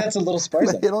 Right, that's a little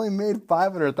surprising. It only made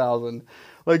 $500,000.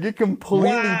 Like it completely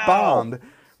Wow. bombed,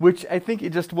 which I think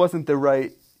it just wasn't the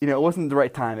right, it wasn't the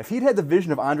right time. If he'd had the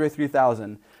vision of Andre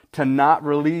 3000 to not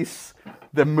release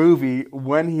the movie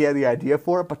when he had the idea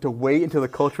for it, but to wait until the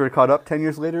culture had caught up 10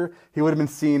 years later, he would have been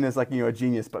seen as like, a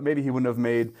genius. But maybe he wouldn't have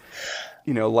made,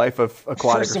 Life of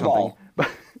Aquatic First or of something.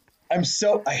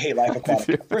 all, I hate Life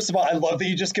Aquatic. First of all, I love that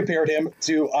you just compared him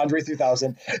to Andre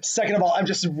 3000. Second of all, I'm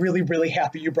just really, really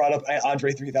happy you brought up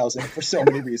Andre 3000 for so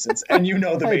many reasons. And you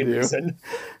know the main do. reason.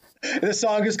 The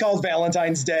song is called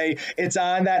Valentine's Day. It's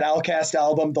on that Outkast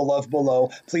album, The Love Below.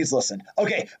 Please listen.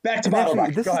 Okay, back to And Bottle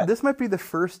actually, Rocket. Go ahead. this might be the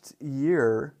first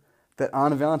year that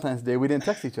on Valentine's Day we didn't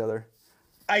text each other.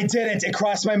 I didn't. It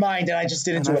crossed my mind, and I just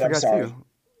didn't And do I it. I'm forgot sorry. too.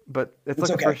 But it's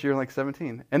like okay. the first year in like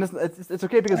 17. And it's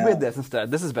okay because we had this instead.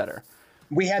 This is better.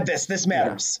 We had this. This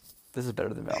matters. This is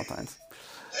better than Valentine's.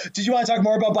 Did you want to talk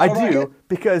more about Bottle I do, Rocket?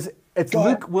 because it's Go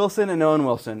Luke ahead. Wilson and Owen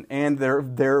Wilson, and their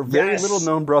very Yes. little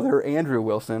known brother Andrew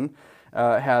Wilson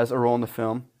has a role in the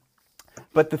film.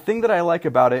 But the thing that I like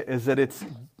about it is that it's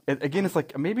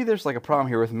like maybe there's like a problem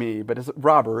here with me, but it's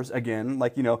robbers again,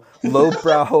 like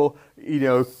lowbrow,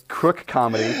 crook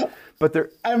comedy. But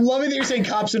they're I'm loving that you're saying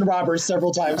cops and robbers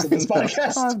several times in this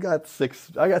podcast.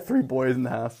 I got 3 boys in the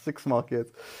house, 6 small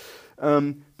kids.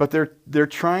 But they're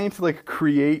trying to like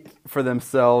create for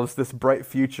themselves this bright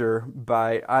future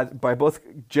by both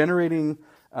generating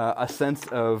a sense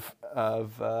of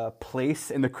place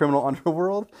in the criminal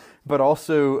underworld, but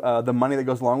also the money that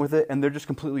goes along with it. And they're just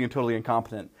completely and totally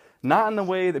incompetent. Not in the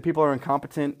way that people are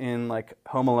incompetent in like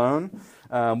Home Alone,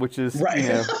 which is Right.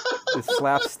 this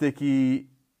slapsticky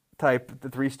type, the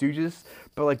Three Stooges,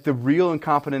 but like the real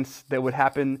incompetence that would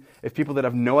happen if people that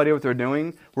have no idea what they're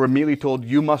doing were immediately told,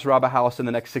 you must rob a house in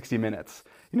the next 60 minutes.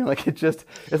 Like it's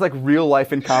like real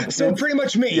life incompetence. So pretty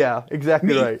much me. Yeah,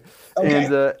 exactly Me. right. Okay.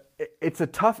 And it's a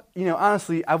tough,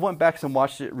 honestly, I went back and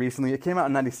watched it recently. It came out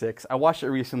in 96. I watched it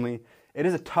recently, it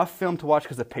is a tough film to watch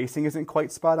because the pacing isn't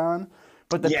quite spot on.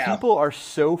 But the Yeah. people are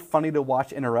so funny to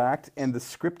watch interact, and the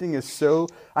scripting is so.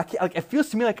 I can't, like, it feels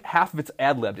to me like half of it's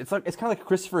ad libbed. It's kind of like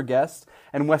Christopher Guest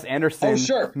and Wes Anderson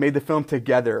made the film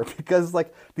together, because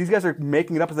like these guys are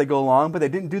making it up as they go along, but they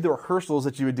didn't do the rehearsals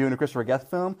that you would do in a Christopher Guest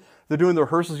film. They're doing the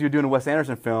rehearsals you would do in a Wes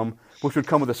Anderson film, which would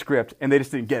come with a script, and they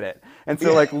just didn't get it. And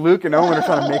so like Luke and Owen are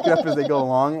trying to make it up as they go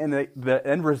along, and the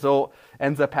end result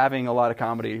ends up having a lot of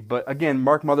comedy. But again,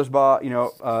 Mark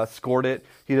Mothersbaugh, scored it.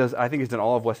 I think he's done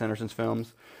all of Wes Anderson's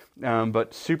films.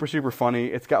 But super, super funny.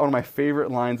 It's got one of my favorite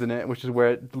lines in it, which is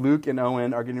where Luke and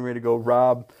Owen are getting ready to go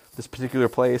rob this particular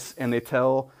place, and they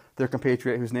tell their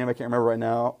compatriot, whose name I can't remember right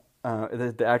now,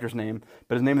 the actor's name,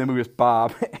 but his name in the movie is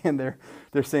Bob, and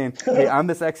they're saying, hey, I'm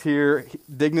this X here,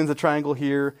 Dignan's a triangle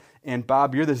here, and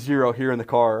Bob, you're the zero here in the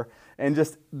car. And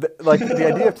just the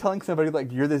idea of telling somebody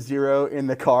like you're the zero in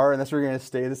the car and that's where you're going to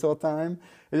stay this whole time,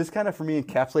 it just kind of for me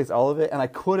encapsulates all of it. And I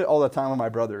quote it all the time with my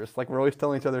brothers. Like, we're always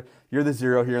telling each other, you're the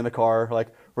zero here in the car. Like,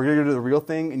 we're going to do the real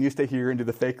thing and you stay here and do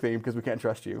the fake thing because we can't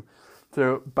trust you.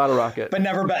 So Bottle Rocket. But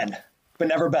never been.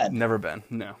 Never been.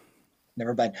 No.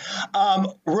 Never been.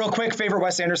 Real quick, favorite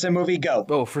Wes Anderson movie? Go.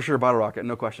 Oh, for sure, Bottle Rocket.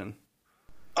 No question.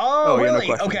 Oh, yeah, really?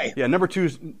 No question. Okay. Yeah, number two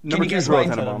is Royal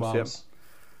Tenenbaums. Yep.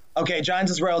 Okay, John's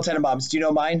is Royal Tenenbaums. Do you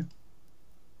know mine?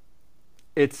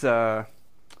 It's Grand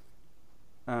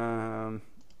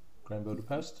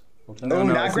Budapest? No,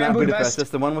 not Grand Budapest. It's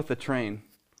the one with the train.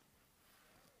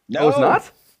 No. Oh, it's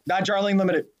not? Not Darling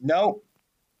Limited. No.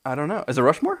 I don't know. Is it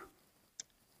Rushmore?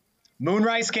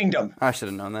 Moonrise Kingdom. I should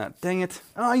have known that. Dang it.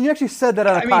 Oh, you actually said that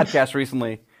on a podcast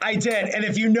recently. I did. And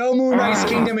if you know Moonrise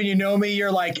Kingdom and you know me,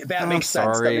 you're like, that makes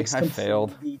sense. Sorry, That makes I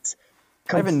failed.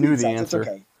 I even knew the answer. It's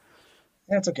okay.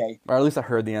 That's okay. Or at least I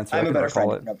heard the answer. I'm I a better recall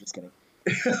friend. it. No, I'm just kidding.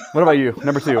 What about you?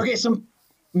 Number two. Okay, so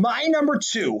my number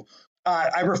two,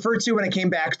 I referred to when it came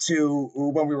back to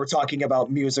when we were talking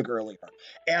about music earlier.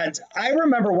 And I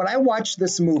remember when I watched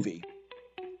this movie,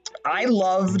 I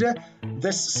loved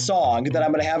this song that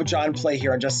I'm going to have John play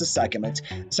here in just a second.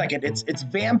 It's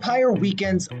Vampire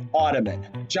Weekend's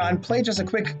Ottoman. John, play just a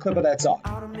quick clip of that song.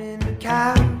 Ottoman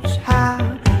couch,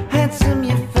 how handsome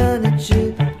your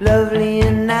furniture, lovely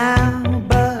and now,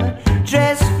 but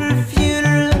dressed for a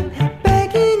funeral,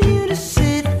 begging you to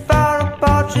sit for a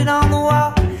portrait on the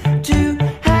wall, to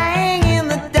hang in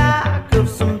the dark of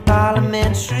some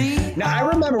parliamentary. Now, I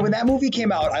remember when that movie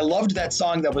came out, I loved that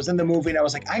song that was in the movie, and I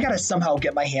was like, I gotta somehow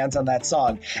get my hands on that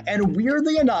song. And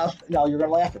weirdly enough, now you're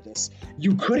gonna laugh at this,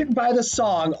 you couldn't buy the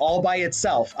song all by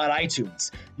itself on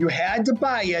iTunes. You had to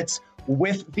buy it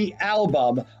with the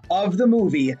album of the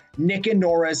movie, Nick and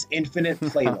Nora's Infinite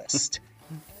Playlist.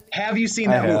 Have you seen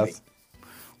that movie?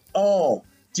 Oh,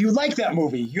 do you like that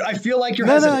movie? I feel like you're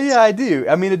hesitant. No, yeah, I do.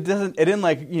 I mean, it didn't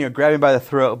like, grab me by the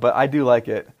throat, but I do like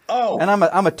it. Oh, and I'm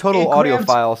a total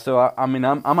audiophile, so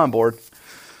I'm on board.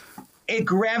 It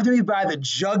grabbed me by the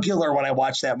jugular when I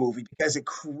watched that movie because it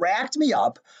cracked me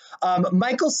up.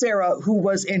 Michael Cera, who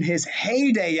was in his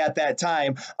heyday at that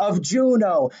time of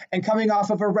Juno and coming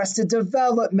off of Arrested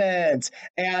Development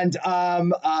and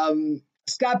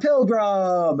Scott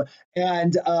Pilgrim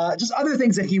and just other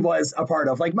things that he was a part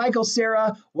of. Like, Michael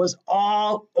Cera was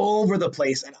all over the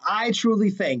place. And I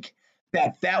truly think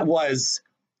that was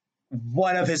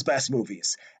one of his best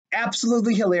movies.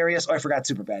 Absolutely hilarious. Oh, I forgot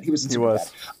Superbad. He was in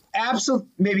Superbad. Absolutely.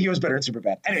 Maybe he was better in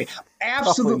Superbad. Anyway,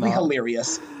 absolutely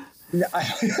hilarious.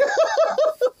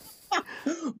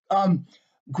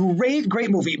 Great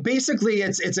movie. Basically,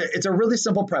 it's a really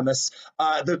simple premise.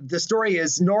 The story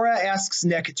is Nora asks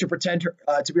Nick to pretend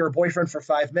to be her boyfriend for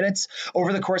 5 minutes.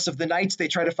 Over the course of the night, they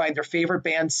try to find their favorite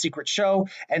band's secret show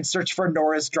and search for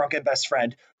Nora's drunken best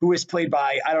friend, who is played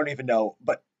by, I don't even know,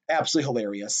 but absolutely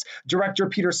hilarious. Director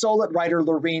Peter Solit, writer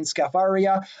Lorraine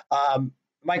Scafaria,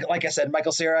 like I said,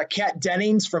 Michael Cera, Kat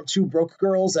Dennings from Two Broke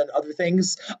Girls and other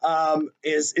things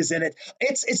is in it.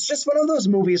 It's just one of those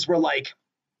movies where, like,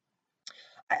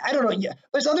 I don't know. Yeah,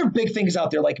 there's other big things out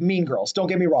there like Mean Girls. Don't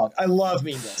get me wrong. I love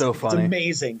Mean Girls. So funny. It's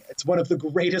amazing. It's one of the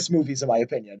greatest movies in my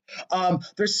opinion.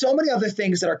 There's so many other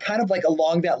things that are kind of like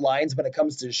along that lines when it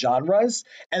comes to genres.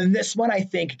 And this one I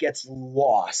think gets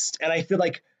lost. And I feel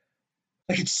like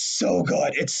it's so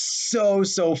good. It's so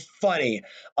funny.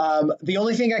 The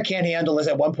only thing I can't handle is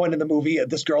at one point in the movie,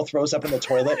 this girl throws up in the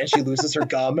toilet and she loses her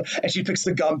gum and she picks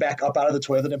the gum back up out of the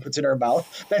toilet and puts it in her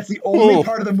mouth. That's the only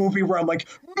part of the movie where I'm like,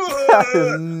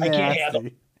 I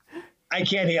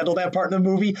can't handle that part of the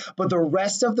movie. But the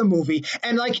rest of the movie,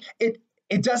 and like it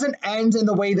it doesn't end in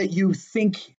the way that you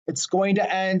think it's going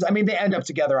to end. I mean, they end up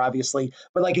together, obviously,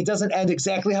 but like it doesn't end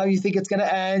exactly how you think it's going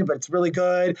to end, but it's really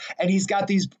good. And he's got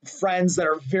these friends that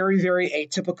are very, very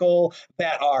atypical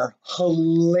that are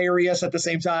hilarious at the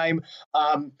same time.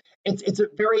 It's a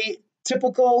very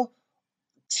typical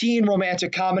teen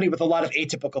romantic comedy with a lot of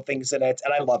atypical things in it,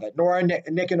 and I love it.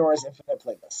 Nick and Nora's Infinite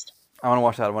Playlist. I want to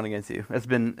watch that one again too. It's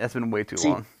been way too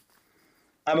long.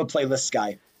 I'm a playlist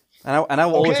guy. And I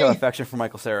will always have affection for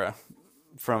Michael Cera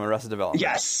from Arrested Development.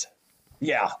 Yes.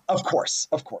 Yeah, of course.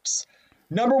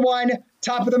 Number 1,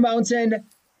 Top of the Mountain.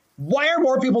 Why are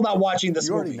more people not watching this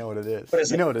movie? You already know what it is. What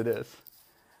is it? You know what it is.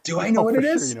 Do I know what it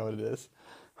is? Sure you know what it is.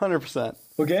 100%.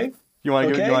 Okay. You want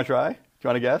to try? Do you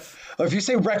want to guess? If you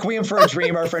say Requiem for a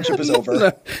Dream, our friendship is over.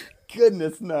 No.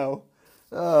 Goodness, no.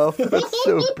 Oh, that's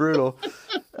so brutal.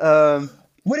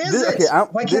 What is it? Okay,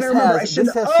 why can't I remember?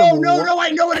 I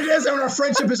know what it is, and our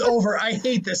friendship is over. I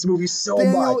hate this movie so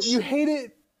much. You hate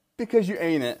it because you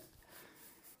ain't it.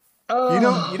 You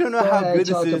don't know how good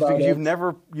this is because you've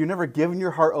never given your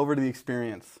heart over to the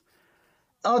experience.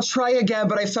 I'll try again,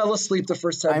 but I fell asleep the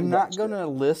first time. I'm not going to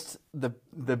list the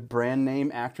brand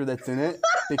name actor that's in it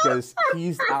because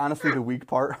he's honestly the weak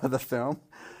part of the film.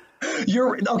 That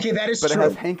is true. But it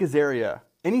has Hank Azaria.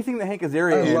 Anything that Hank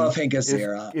Azaria I love Hank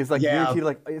Azaria. is like guaranteed,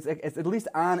 like it's at least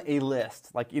on a list.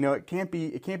 Like, it can't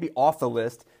be off the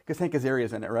list because Hank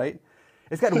Azaria's in it, right?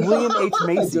 It's got William H.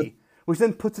 Macy, which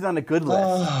then puts it on a good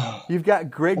list. You've got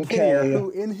Greg Kinnear,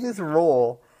 who in his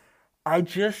role,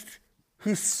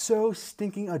 he's so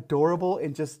stinking adorable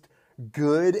and just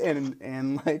good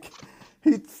and like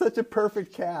he's such a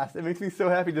perfect cast. It makes me so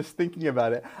happy just thinking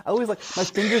about it. I always my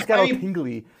fingers got all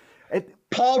tingly.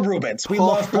 Paul Rubens. We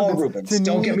love Paul Rubens.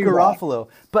 Don't get me wrong.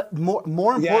 But more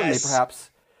importantly, perhaps,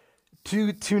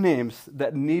 two names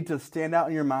that need to stand out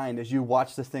in your mind as you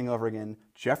watch this thing over again.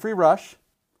 Jeffrey Rush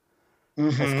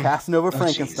as Casanova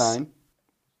Frankenstein.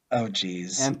 Oh,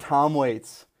 jeez. And Tom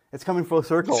Waits. It's coming full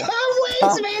circle. Tom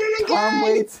Waits made it again! Tom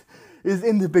Waits is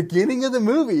in the beginning of the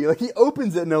movie. Like, he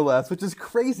opens it, no less, which is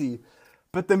crazy.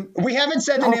 But we haven't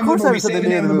said the name of the movie. Say the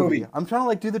name of the movie. I'm trying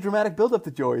to do the dramatic build-up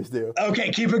that you always do. Okay,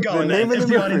 keep it going. If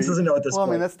the audience doesn't know at this point.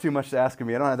 I mean, that's too much to ask of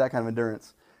me. I don't have that kind of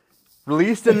endurance.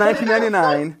 Released in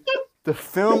 1999, the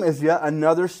film is yet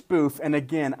another spoof. And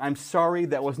again, I'm sorry,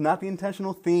 that was not the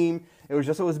intentional theme. It was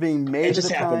just what was being made at the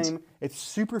time. It's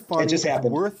super funny. It just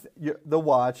happened. It's worth the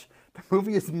watch. The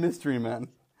movie is Mystery Men.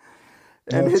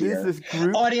 And it is this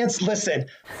group. Audience, listen.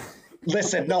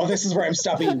 No, this is where I'm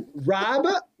stopping. Rob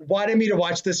wanted me to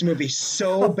watch this movie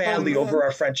so badly over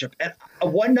our friendship. And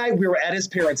one night we were at his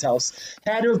parents' house,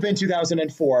 had to have been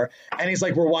 2004, and he's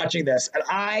like, we're watching this. And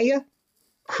I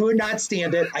could not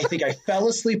stand it. I think I fell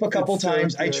asleep a couple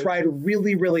times. I tried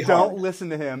really, really hard. Don't listen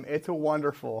to him. It's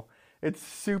wonderful. It's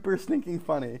super stinking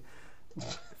funny.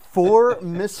 4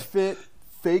 misfit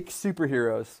fake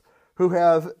superheroes who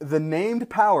have the named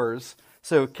powers.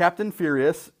 So Captain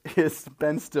Furious is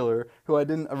Ben Stiller, who I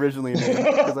didn't originally name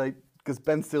because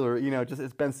Ben Stiller,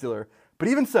 it's Ben Stiller. But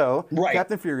even so,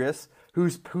 Captain Furious,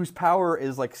 whose power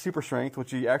is like super strength,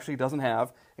 which he actually doesn't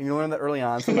have, and you learn that early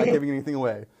on, so I'm not giving anything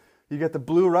away. You get the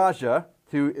Blue Raja,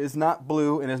 who is not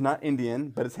blue and is not Indian,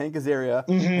 but it's Hank Azaria,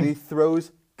 and he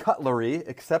throws cutlery,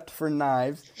 except for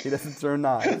knives. He doesn't throw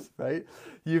knives, right?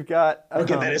 You've got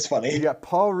that is funny. You got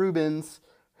Paul Rubens,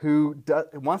 who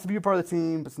wants to be a part of the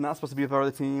team, but is not supposed to be a part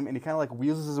of the team, and he kind of like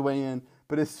weasels his way in,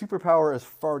 but his superpower is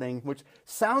farting, which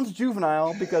sounds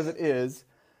juvenile because it is,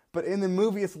 but in the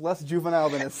movie it's less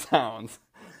juvenile than it sounds.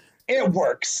 It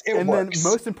works. Then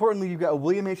most importantly, you've got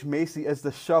William H. Macy as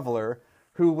the shoveler,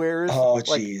 who wears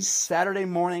Saturday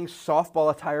morning softball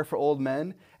attire for old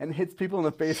men and hits people in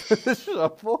the face with a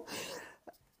shovel.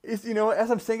 As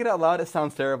I'm saying it out loud, it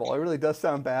sounds terrible. It really does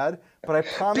sound bad, but I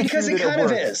promise because you that it kind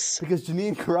works. of is. Because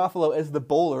Janine Garofalo is the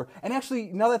bowler, and actually,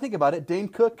 now that I think about it,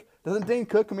 doesn't Dane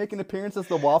Cook make an appearance as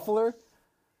the waffler?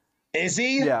 Is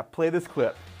he? Yeah, play this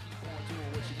clip.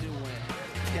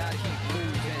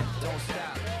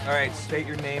 All right, state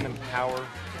your name and power.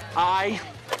 I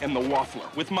am the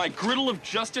waffler. With my griddle of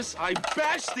justice, I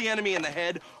bash the enemy in the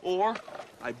head, or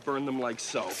I burn them like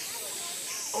so.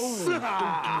 Oh, don't do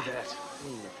that.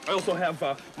 I also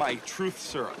have my truth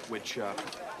syrup, which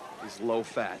is low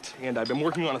fat. And I've been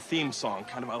working on a theme song,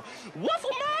 kind of a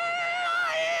Waffle Man!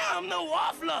 I am the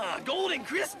waffler! Golden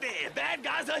crispy! Bad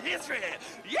guys are history!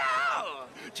 Yeah!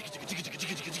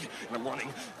 And I'm running,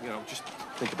 just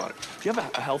think about it. Do you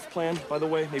have a health plan, by the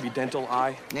way? Maybe dental,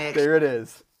 eye? Next. There it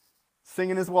is.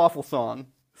 Singing his waffle song.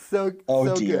 So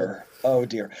dear. Good. Oh,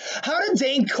 dear. How did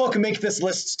Dane Cook make this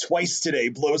list twice today?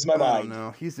 Blows my mind. I don't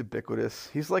know. He's ubiquitous.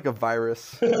 He's like a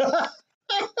virus.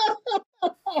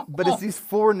 But it's these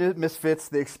 4 misfits.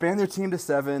 They expand their team to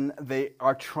 7. They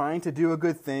are trying to do a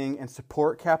good thing and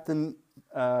support Captain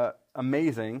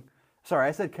Amazing. Sorry,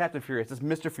 I said Captain Furious. It's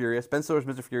Mr. Furious. Ben Stiller's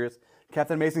Mr. Furious.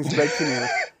 Captain Amazing's Greg Kinnear.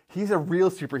 He's a real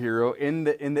superhero in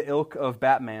the ilk of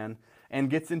Batman, and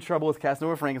gets in trouble with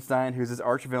Casanova Frankenstein, who's his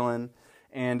arch villain.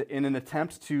 And in an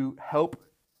attempt to help,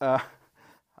 I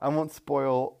won't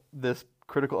spoil this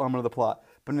critical element of the plot,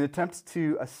 but in an attempt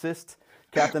to assist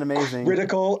Captain Amazing.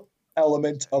 Critical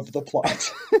element of the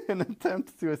plot. In an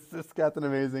attempt to assist Captain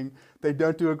Amazing, they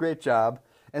don't do a great job.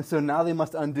 And so now they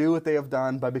must undo what they have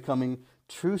done by becoming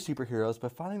true superheroes, by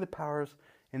finding the powers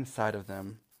inside of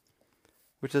them.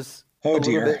 Which is a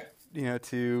little bit,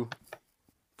 too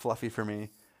fluffy for me.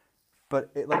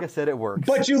 But like I said, it works.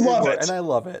 But you love it. And I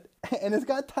love it. And it's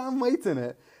got Tom Waits in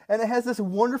it. And it has this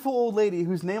wonderful old lady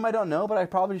whose name I don't know, but I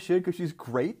probably should because she's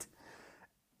great,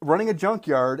 running a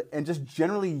junkyard and just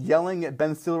generally yelling at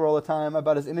Ben Stiller all the time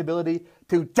about his inability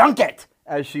to junk it,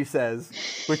 as she says,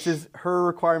 which is her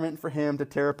requirement for him to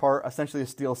tear apart essentially a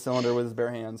steel cylinder with his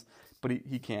bare hands. But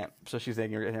he can't, so she's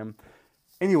angry at him.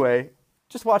 Anyway,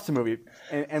 just watch the movie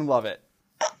and love it.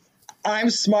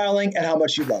 I'm smiling at how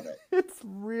much you love it. It's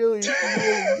really,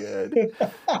 really good.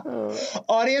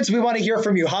 Audience, we want to hear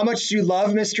from you. How much do you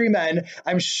love Mystery Men?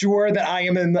 I'm sure that I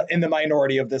am in the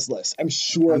minority of this list. I'm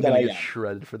sure that I am.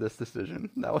 Shredded for this decision.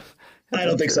 I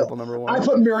don't think so. Number 1. I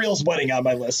put Muriel's Wedding on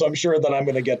my list, so I'm sure that I'm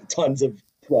going to get tons of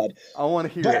crud. I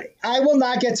want to hear it. I will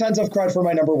not get tons of crud for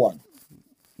my number 1.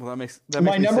 Well, that makes me sad.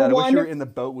 I wish you were in the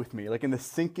boat with me, like in the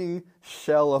sinking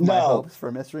shell of my hopes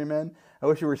for Mystery Men. I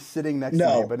wish you were sitting next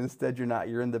to me, but instead you're not.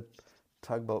 You're in the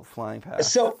tugboat flying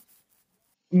past. So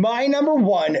my number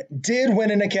 1 did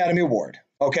win an Academy Award,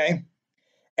 okay?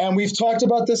 And we've talked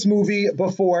about this movie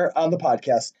before on the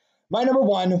podcast. My number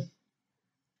 1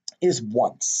 is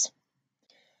Once.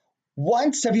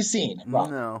 Once, have you seen, Rob?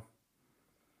 No.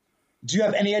 Do you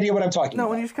have any idea what I'm talking about? No,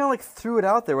 when you just kind of like threw it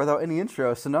out there without any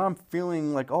intro, so now I'm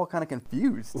feeling like all kind of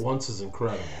confused. Once is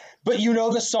incredible. But you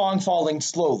know the song Falling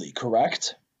Slowly,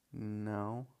 correct?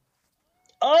 No.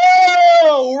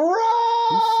 Oh,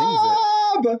 Rob!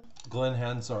 Who sings it? Glenn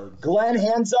Hansard. Glenn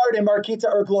Hansard and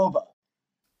Markita Erglova.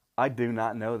 I do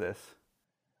not know this.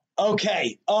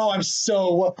 Okay. Oh, I'm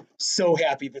so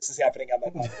happy this is happening on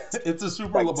my podcast. It's a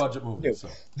super low budget movie. So.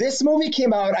 This movie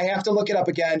came out, I have to look it up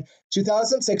again,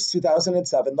 2006,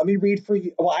 2007. Let me read for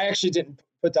you. Well, I actually didn't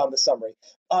put down the summary.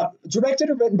 Directed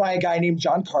and written by a guy named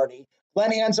John Carney,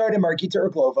 Glenn Hansard and Markita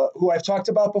Erglova, who I've talked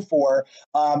about before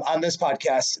on this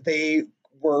podcast. They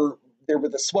were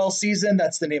the Swell Season.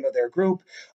 That's the name of their group.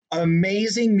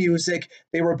 Amazing music.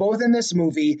 They were both in this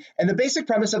movie. And the basic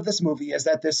premise of this movie is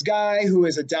that this guy who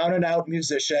is a down and out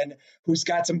musician who's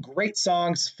got some great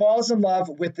songs falls in love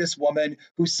with this woman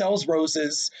who sells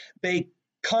roses. They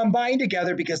combine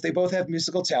together because they both have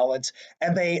musical talent.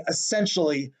 And they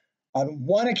essentially, on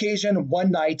one occasion, one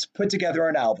night, put together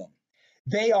an album.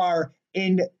 They are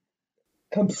in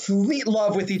complete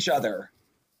love with each other.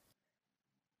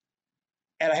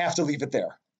 And I have to leave it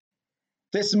there.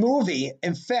 This movie,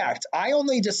 in fact, I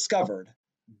only discovered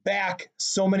back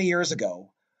so many years ago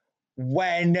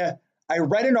when I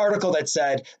read an article that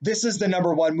said, this is the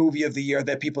number 1 movie of the year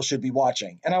that people should be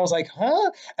watching. And I was like,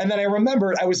 huh? And then I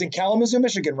remembered I was in Kalamazoo,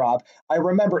 Michigan, Rob. I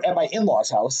remembered at my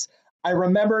in-laws' house. I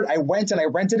remembered I went and I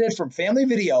rented it from Family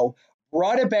Video,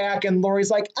 brought it back, and Lori's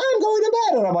like, I'm going to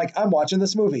bed. And I'm like, I'm watching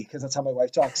this movie, because that's how my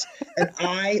wife talks. And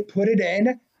I put it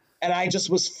in. And I just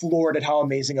was floored at how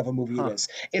amazing of a movie it is.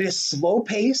 It is slow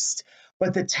paced,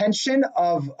 but the tension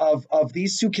of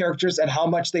these two characters and how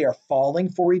much they are falling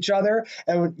for each other,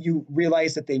 and when you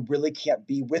realize that they really can't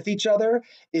be with each other,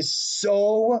 is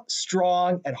so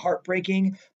strong and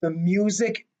heartbreaking. The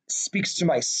music speaks to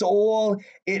my soul.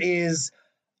 It is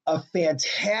a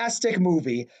fantastic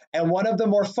movie, and one of the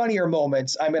more funnier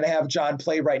moments I'm going to have John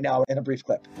play right now in a brief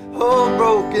clip. Oh,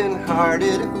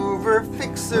 broken-hearted Hoover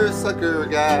fixer sucker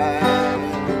guy.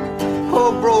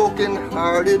 Oh,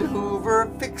 broken-hearted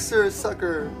Hoover fixer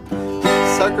sucker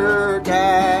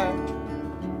guy.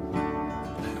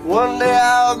 One day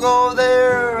I'll go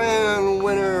there and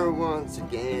win her once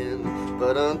again,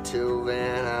 but until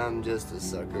then I'm just a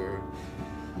sucker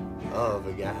of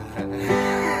a guy.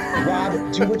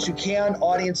 Rob, do what you can.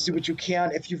 Audience, do what you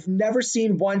can. If you've never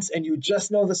seen Once and you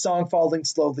just know the song Falling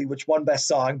Slowly, which won Best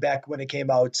Song back when it came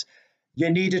out, you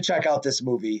need to check out this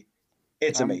movie.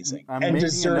 It's amazing and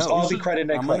deserves all the credit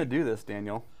and I'm going to do this,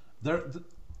 Daniel. Their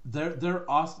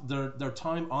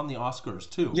time on the Oscars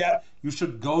too. Yeah, you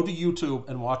should go to YouTube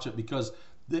and watch it because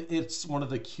it's one of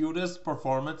the cutest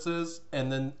performances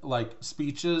and then like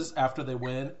speeches after they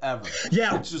win ever.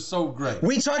 Yeah. It's just so great.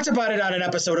 We talked about it on an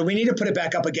episode, and we need to put it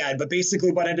back up again. But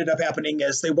basically, what ended up happening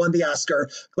is they won the Oscar.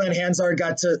 Glenn Hansard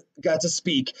got to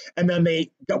speak, and then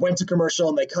they went to commercial,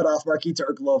 and they cut off Markita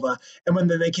Erglova. And when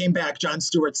they came back, Jon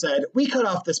Stewart said, "We cut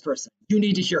off this person. You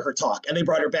need to hear her talk." And they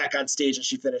brought her back on stage, and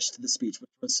she finished the speech, which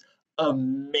was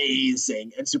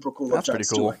amazing and super cool. That's of Jon pretty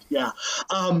cool. Stewart. Yeah.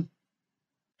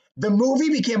 The movie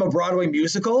became a Broadway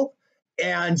musical,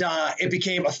 and it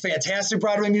became a fantastic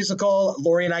Broadway musical.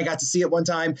 Lori and I got to see it one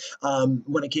time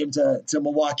when it came to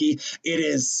Milwaukee. It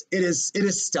is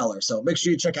stellar. So make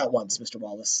sure you check out Once, Mr.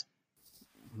 Wallace.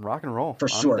 Rock and roll. For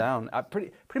I'm sure. down.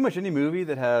 Pretty much any movie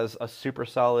that has a super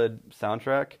solid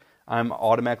soundtrack, I'm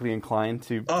automatically inclined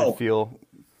to feel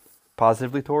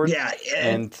positively towards. Yeah.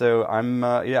 And so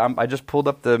I just pulled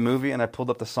up the movie and I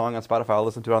pulled up the song on Spotify. I'll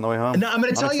listen to it on the way home. Now I'm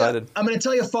going to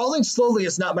tell you, Falling Slowly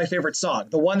is not my favorite song.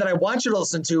 The one that I want you to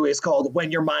listen to is called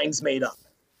When Your Mind's Made Up.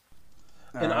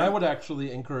 And I would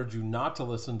actually encourage you not to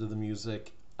listen to the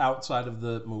music outside of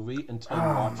the movie until you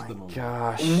watch the movie.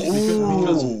 Gosh.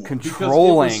 Because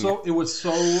controlling. it was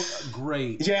so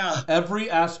great. Yeah. Every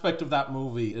aspect of that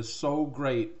movie is so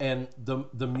great, and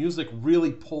the music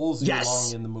really pulls you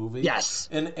along in the movie. Yes.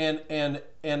 And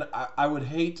I would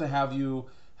hate to have you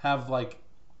have, like,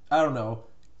 I don't know,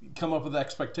 come up with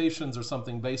expectations or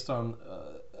something based on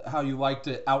how you liked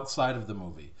it outside of the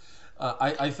movie.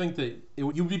 I think that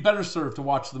you'd be better served to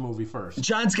watch the movie first.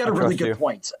 John's got a really good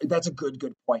point. That's a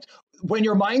good point. When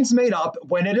Your Mind's Made Up,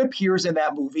 when it appears in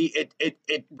that movie,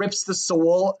 it rips the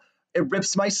soul. It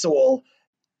rips my soul,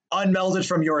 unmelded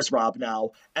from yours, Rob,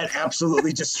 now, and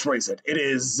absolutely destroys it. It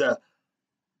is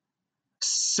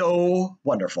so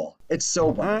wonderful. It's so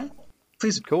wonderful.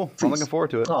 Please, cool. Please. I'm looking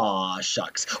forward to it. Aw,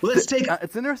 shucks. Well, let's take.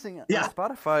 It's interesting. On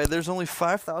Spotify, there's only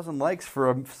 5,000 likes for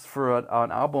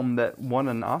an album that won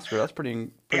an Oscar. That's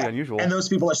pretty unusual. And those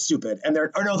people are stupid. And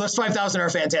those 5,000 are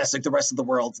fantastic. The rest of the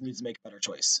world needs to make a better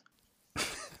choice.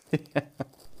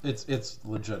 It's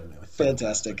legitimately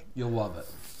fantastic. You'll love it.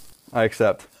 I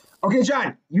accept. Okay,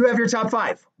 John, you have your top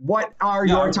 5. What are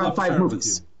your top 5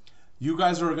 movies? You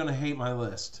guys are going to hate my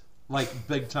list, like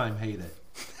big time hate it.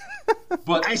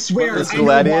 But I swear, is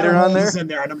Gladiator on there? In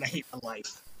there, and I'm gonna hate my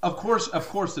life. Of course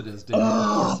it is, David.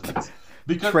 Of course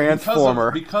it is.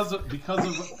 Transformer. Because of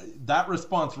that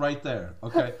response right there.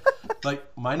 Okay, like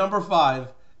my number 5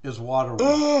 is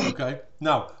Waterworld. Okay,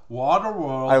 now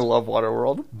Waterworld. I love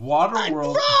Waterworld.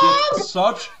 Waterworld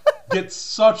gets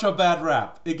such a bad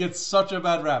rap. It gets such a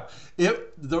bad rap.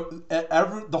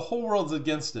 The whole world's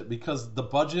against it because the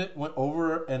budget went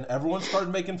over and everyone started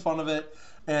making fun of it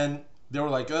and. They were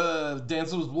like,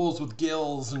 Dances with Wolves with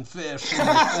gills and fish.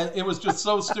 And it was just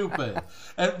so stupid.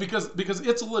 And because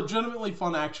it's a legitimately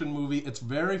fun action movie. It's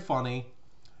very funny.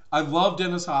 I love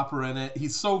Dennis Hopper in it.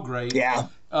 He's so great. Yeah.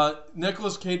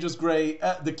 Nicolas Cage is great.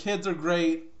 The kids are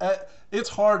great. It's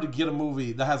hard to get a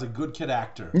movie that has a good kid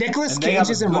actor. Nicolas Cage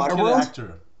is in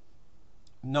Waterworld?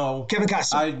 No. Kevin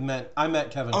Costner. I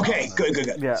met Kevin Costner. Okay,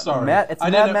 good. Yeah, sorry. It's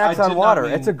Mad Max on water.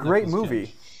 It's a great movie.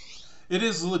 Cage. It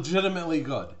is legitimately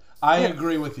good. I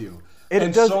agree with you.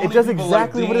 It does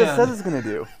exactly what it says it's going to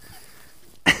do.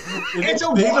 It's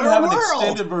a they even have an world.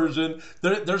 extended version.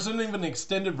 There's an even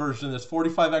extended version that's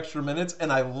 45 extra minutes,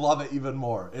 and I love it even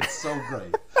more. It's so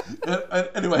great.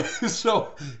 Anyway,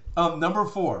 so number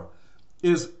 4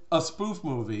 is a spoof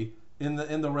movie in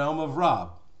the realm of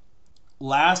Rob.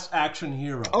 Last Action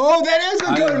Hero. Oh, that is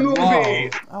a good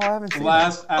movie. I haven't seen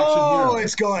Last Action Hero. Oh,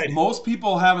 it's good. Most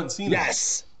people haven't seen it.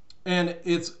 Yes. And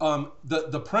it's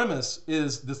the premise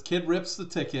is this kid rips the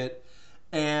ticket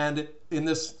and in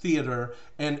this theater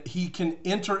and he can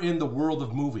enter in the world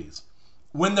of movies.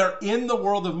 When they're in the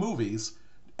world of movies,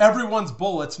 everyone's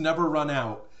bullets never run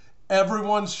out.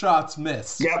 Everyone's shots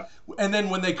miss. Yep. And then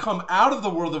when they come out of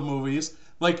the world of movies,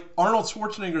 like Arnold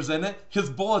Schwarzenegger's in it, his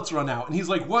bullets run out, and he's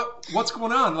like, "What's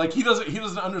going on?" Like he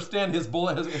doesn't understand his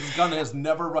gun has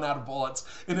never run out of bullets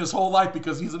in his whole life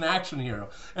because he's an action hero,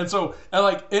 and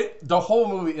the whole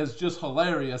movie is just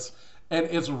hilarious, and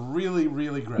it's really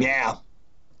really great. Yeah.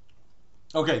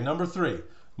 Okay, number 3,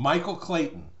 Michael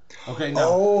Clayton. Okay,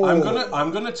 now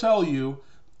I'm gonna tell you.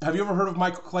 Have you ever heard of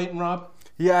Michael Clayton, Rob?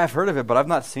 Yeah, I've heard of it, but I've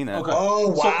not seen it. Okay. Oh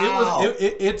wow! So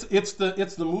it's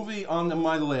the movie on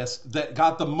my list that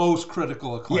got the most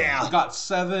critical acclaim. Yeah. It got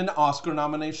 7 Oscar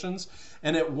nominations,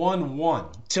 and it won 1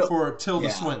 for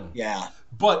Tilda Swinton. Yeah.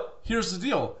 But here's the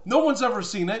deal: no one's ever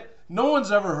seen it. No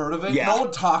one's ever heard of it. Yeah. No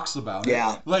one talks about it.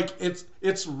 Yeah. Like it's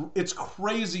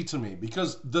crazy to me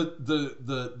because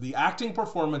the acting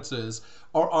performances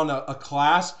are on a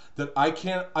class that I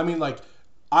can't. I mean, like.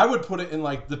 I would put it in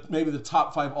like maybe the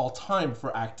top 5 all time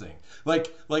for acting.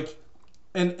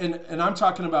 And I'm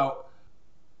talking about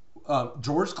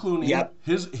George Clooney. Yep.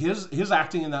 His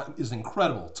acting in that is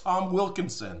incredible. Tom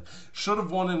Wilkinson should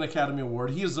have won an Academy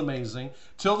Award. He is amazing.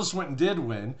 Tilda Swinton did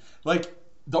win. Like,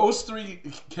 those 3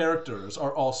 characters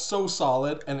are all so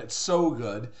solid, and it's so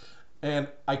good. And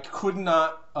I could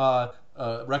not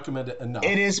recommend it enough.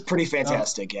 It is pretty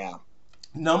fantastic, yeah.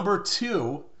 Number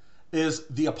 2 is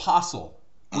The Apostle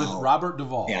with Robert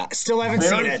Duvall. Yeah, still haven't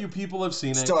seen it. Very few people have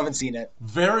seen it. Still haven't seen it.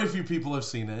 Very few people have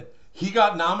seen it. He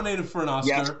got nominated for an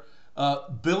Oscar.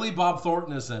 Yep. Billy Bob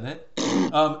Thornton is in it. He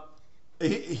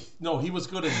was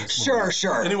good in this movie.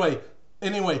 Sure.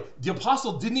 Anyway, The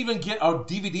Apostle didn't even get a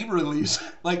DVD release.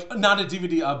 Like, not a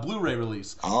DVD, a Blu-ray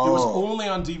release. Oh. It was only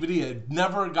on DVD. It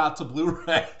never got to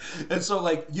Blu-ray. And so,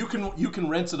 like, you can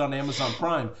rent it on Amazon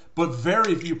Prime, but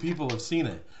very few people have seen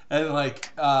it. And, like,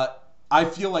 I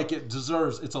feel like it's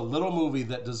a little movie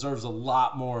that deserves a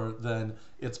lot more than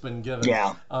it's been given.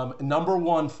 Yeah. Number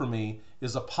 1 for me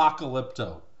is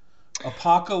Apocalypto.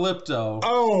 Apocalypto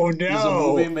is a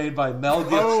movie made by Mel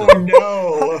Gibson.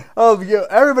 Oh, no. Yeah,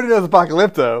 everybody knows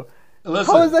Apocalypto.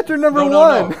 Listen, how is that your number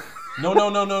 1?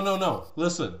 No.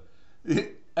 Listen,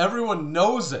 everyone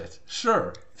knows it.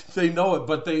 Sure, they know it,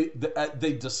 but they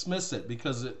dismiss it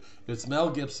because it's Mel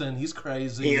Gibson. He's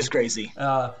crazy. He is crazy.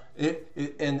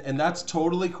 And that's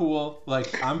totally cool.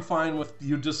 Like, I'm fine with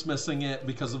you dismissing it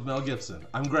because of Mel Gibson.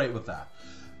 I'm great with that.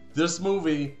 This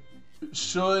movie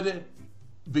should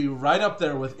be right up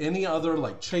there with any other,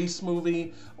 like, chase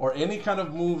movie or any kind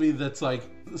of movie that's like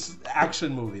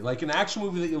action movie. Like, an action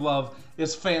movie that you love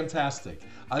is fantastic.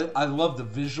 I love the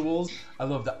visuals. I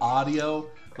love the audio.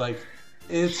 Like,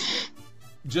 it's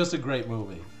just a great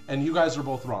movie. And you guys are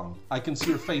both wrong. I can see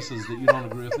your faces that you don't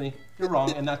agree with me. You're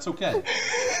wrong, and that's okay.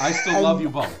 I still love you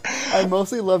both. I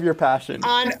mostly love your passion.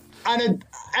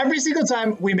 Every single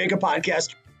time we make a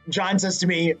podcast, John says to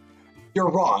me,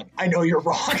 "You're wrong. I know you're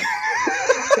wrong."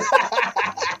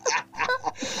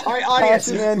 All right,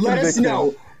 audience, let us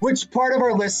know which part of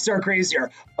our lists are crazier.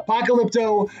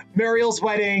 Apocalypto, Mariel's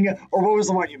Wedding, or what was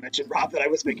the one you mentioned, Rob, that I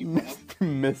was making fun of?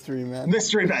 Mystery Man.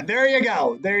 Mystery Man. There you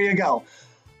go.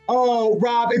 Oh,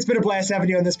 Rob, it's been a blast having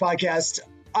you on this podcast.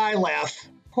 I laugh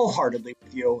wholeheartedly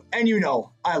with you, and you know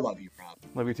I love you, Rob.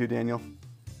 Love you too, Daniel.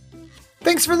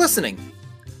 Thanks for listening.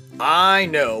 I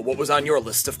know what was on your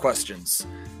list of questions.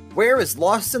 Where is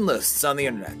Lost in Lists on the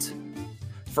internet?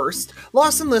 First,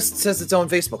 Lost in Lists has its own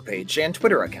Facebook page and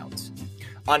Twitter account.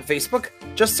 On Facebook,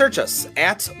 just search us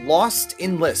at Lost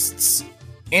in Lists.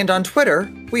 And on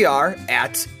Twitter, we are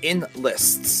at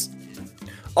InLists.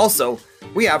 Also,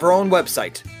 we have our own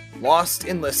website,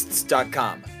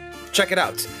 lostinlists.com. Check it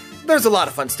out. There's a lot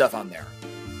of fun stuff on there.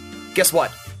 Guess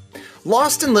what?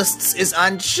 Lost in Lists is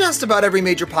on just about every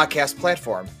major podcast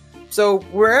platform. So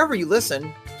wherever you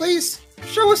listen, please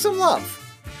show us some love.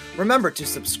 Remember to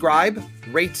subscribe,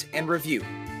 rate, and review.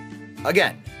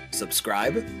 Again,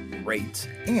 subscribe, rate,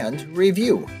 and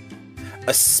review.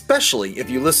 Especially if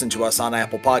you listen to us on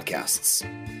Apple Podcasts.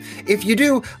 If you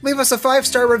do, leave us a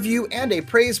 5-star review and a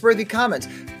praiseworthy comment.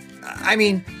 I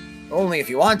mean, only if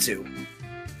you want to.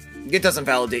 It doesn't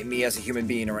validate me as a human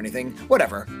being or anything.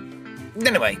 Whatever.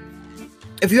 Anyway,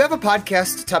 if you have a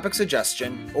podcast topic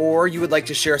suggestion, or you would like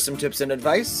to share some tips and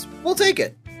advice, we'll take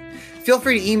it. Feel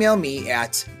free to email me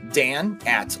at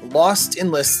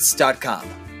dan@lostinlists.com.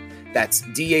 That's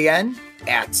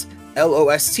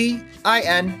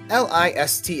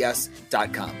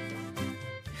DAN@LOSTINLISTS.com.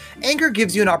 Anchor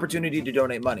gives you an opportunity to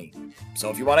donate money. So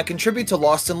if you want to contribute to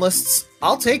Lost in Lists,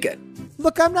 I'll take it.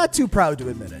 Look, I'm not too proud to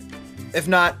admit it. If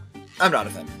not, I'm not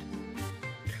offended.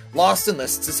 Lost in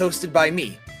Lists is hosted by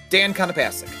me, Dan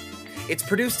Konopasek. It's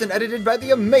produced and edited by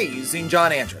the amazing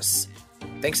John Andrus.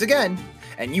 Thanks again,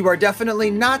 and you are definitely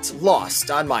not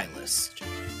lost on my list.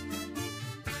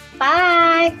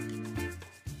 Bye!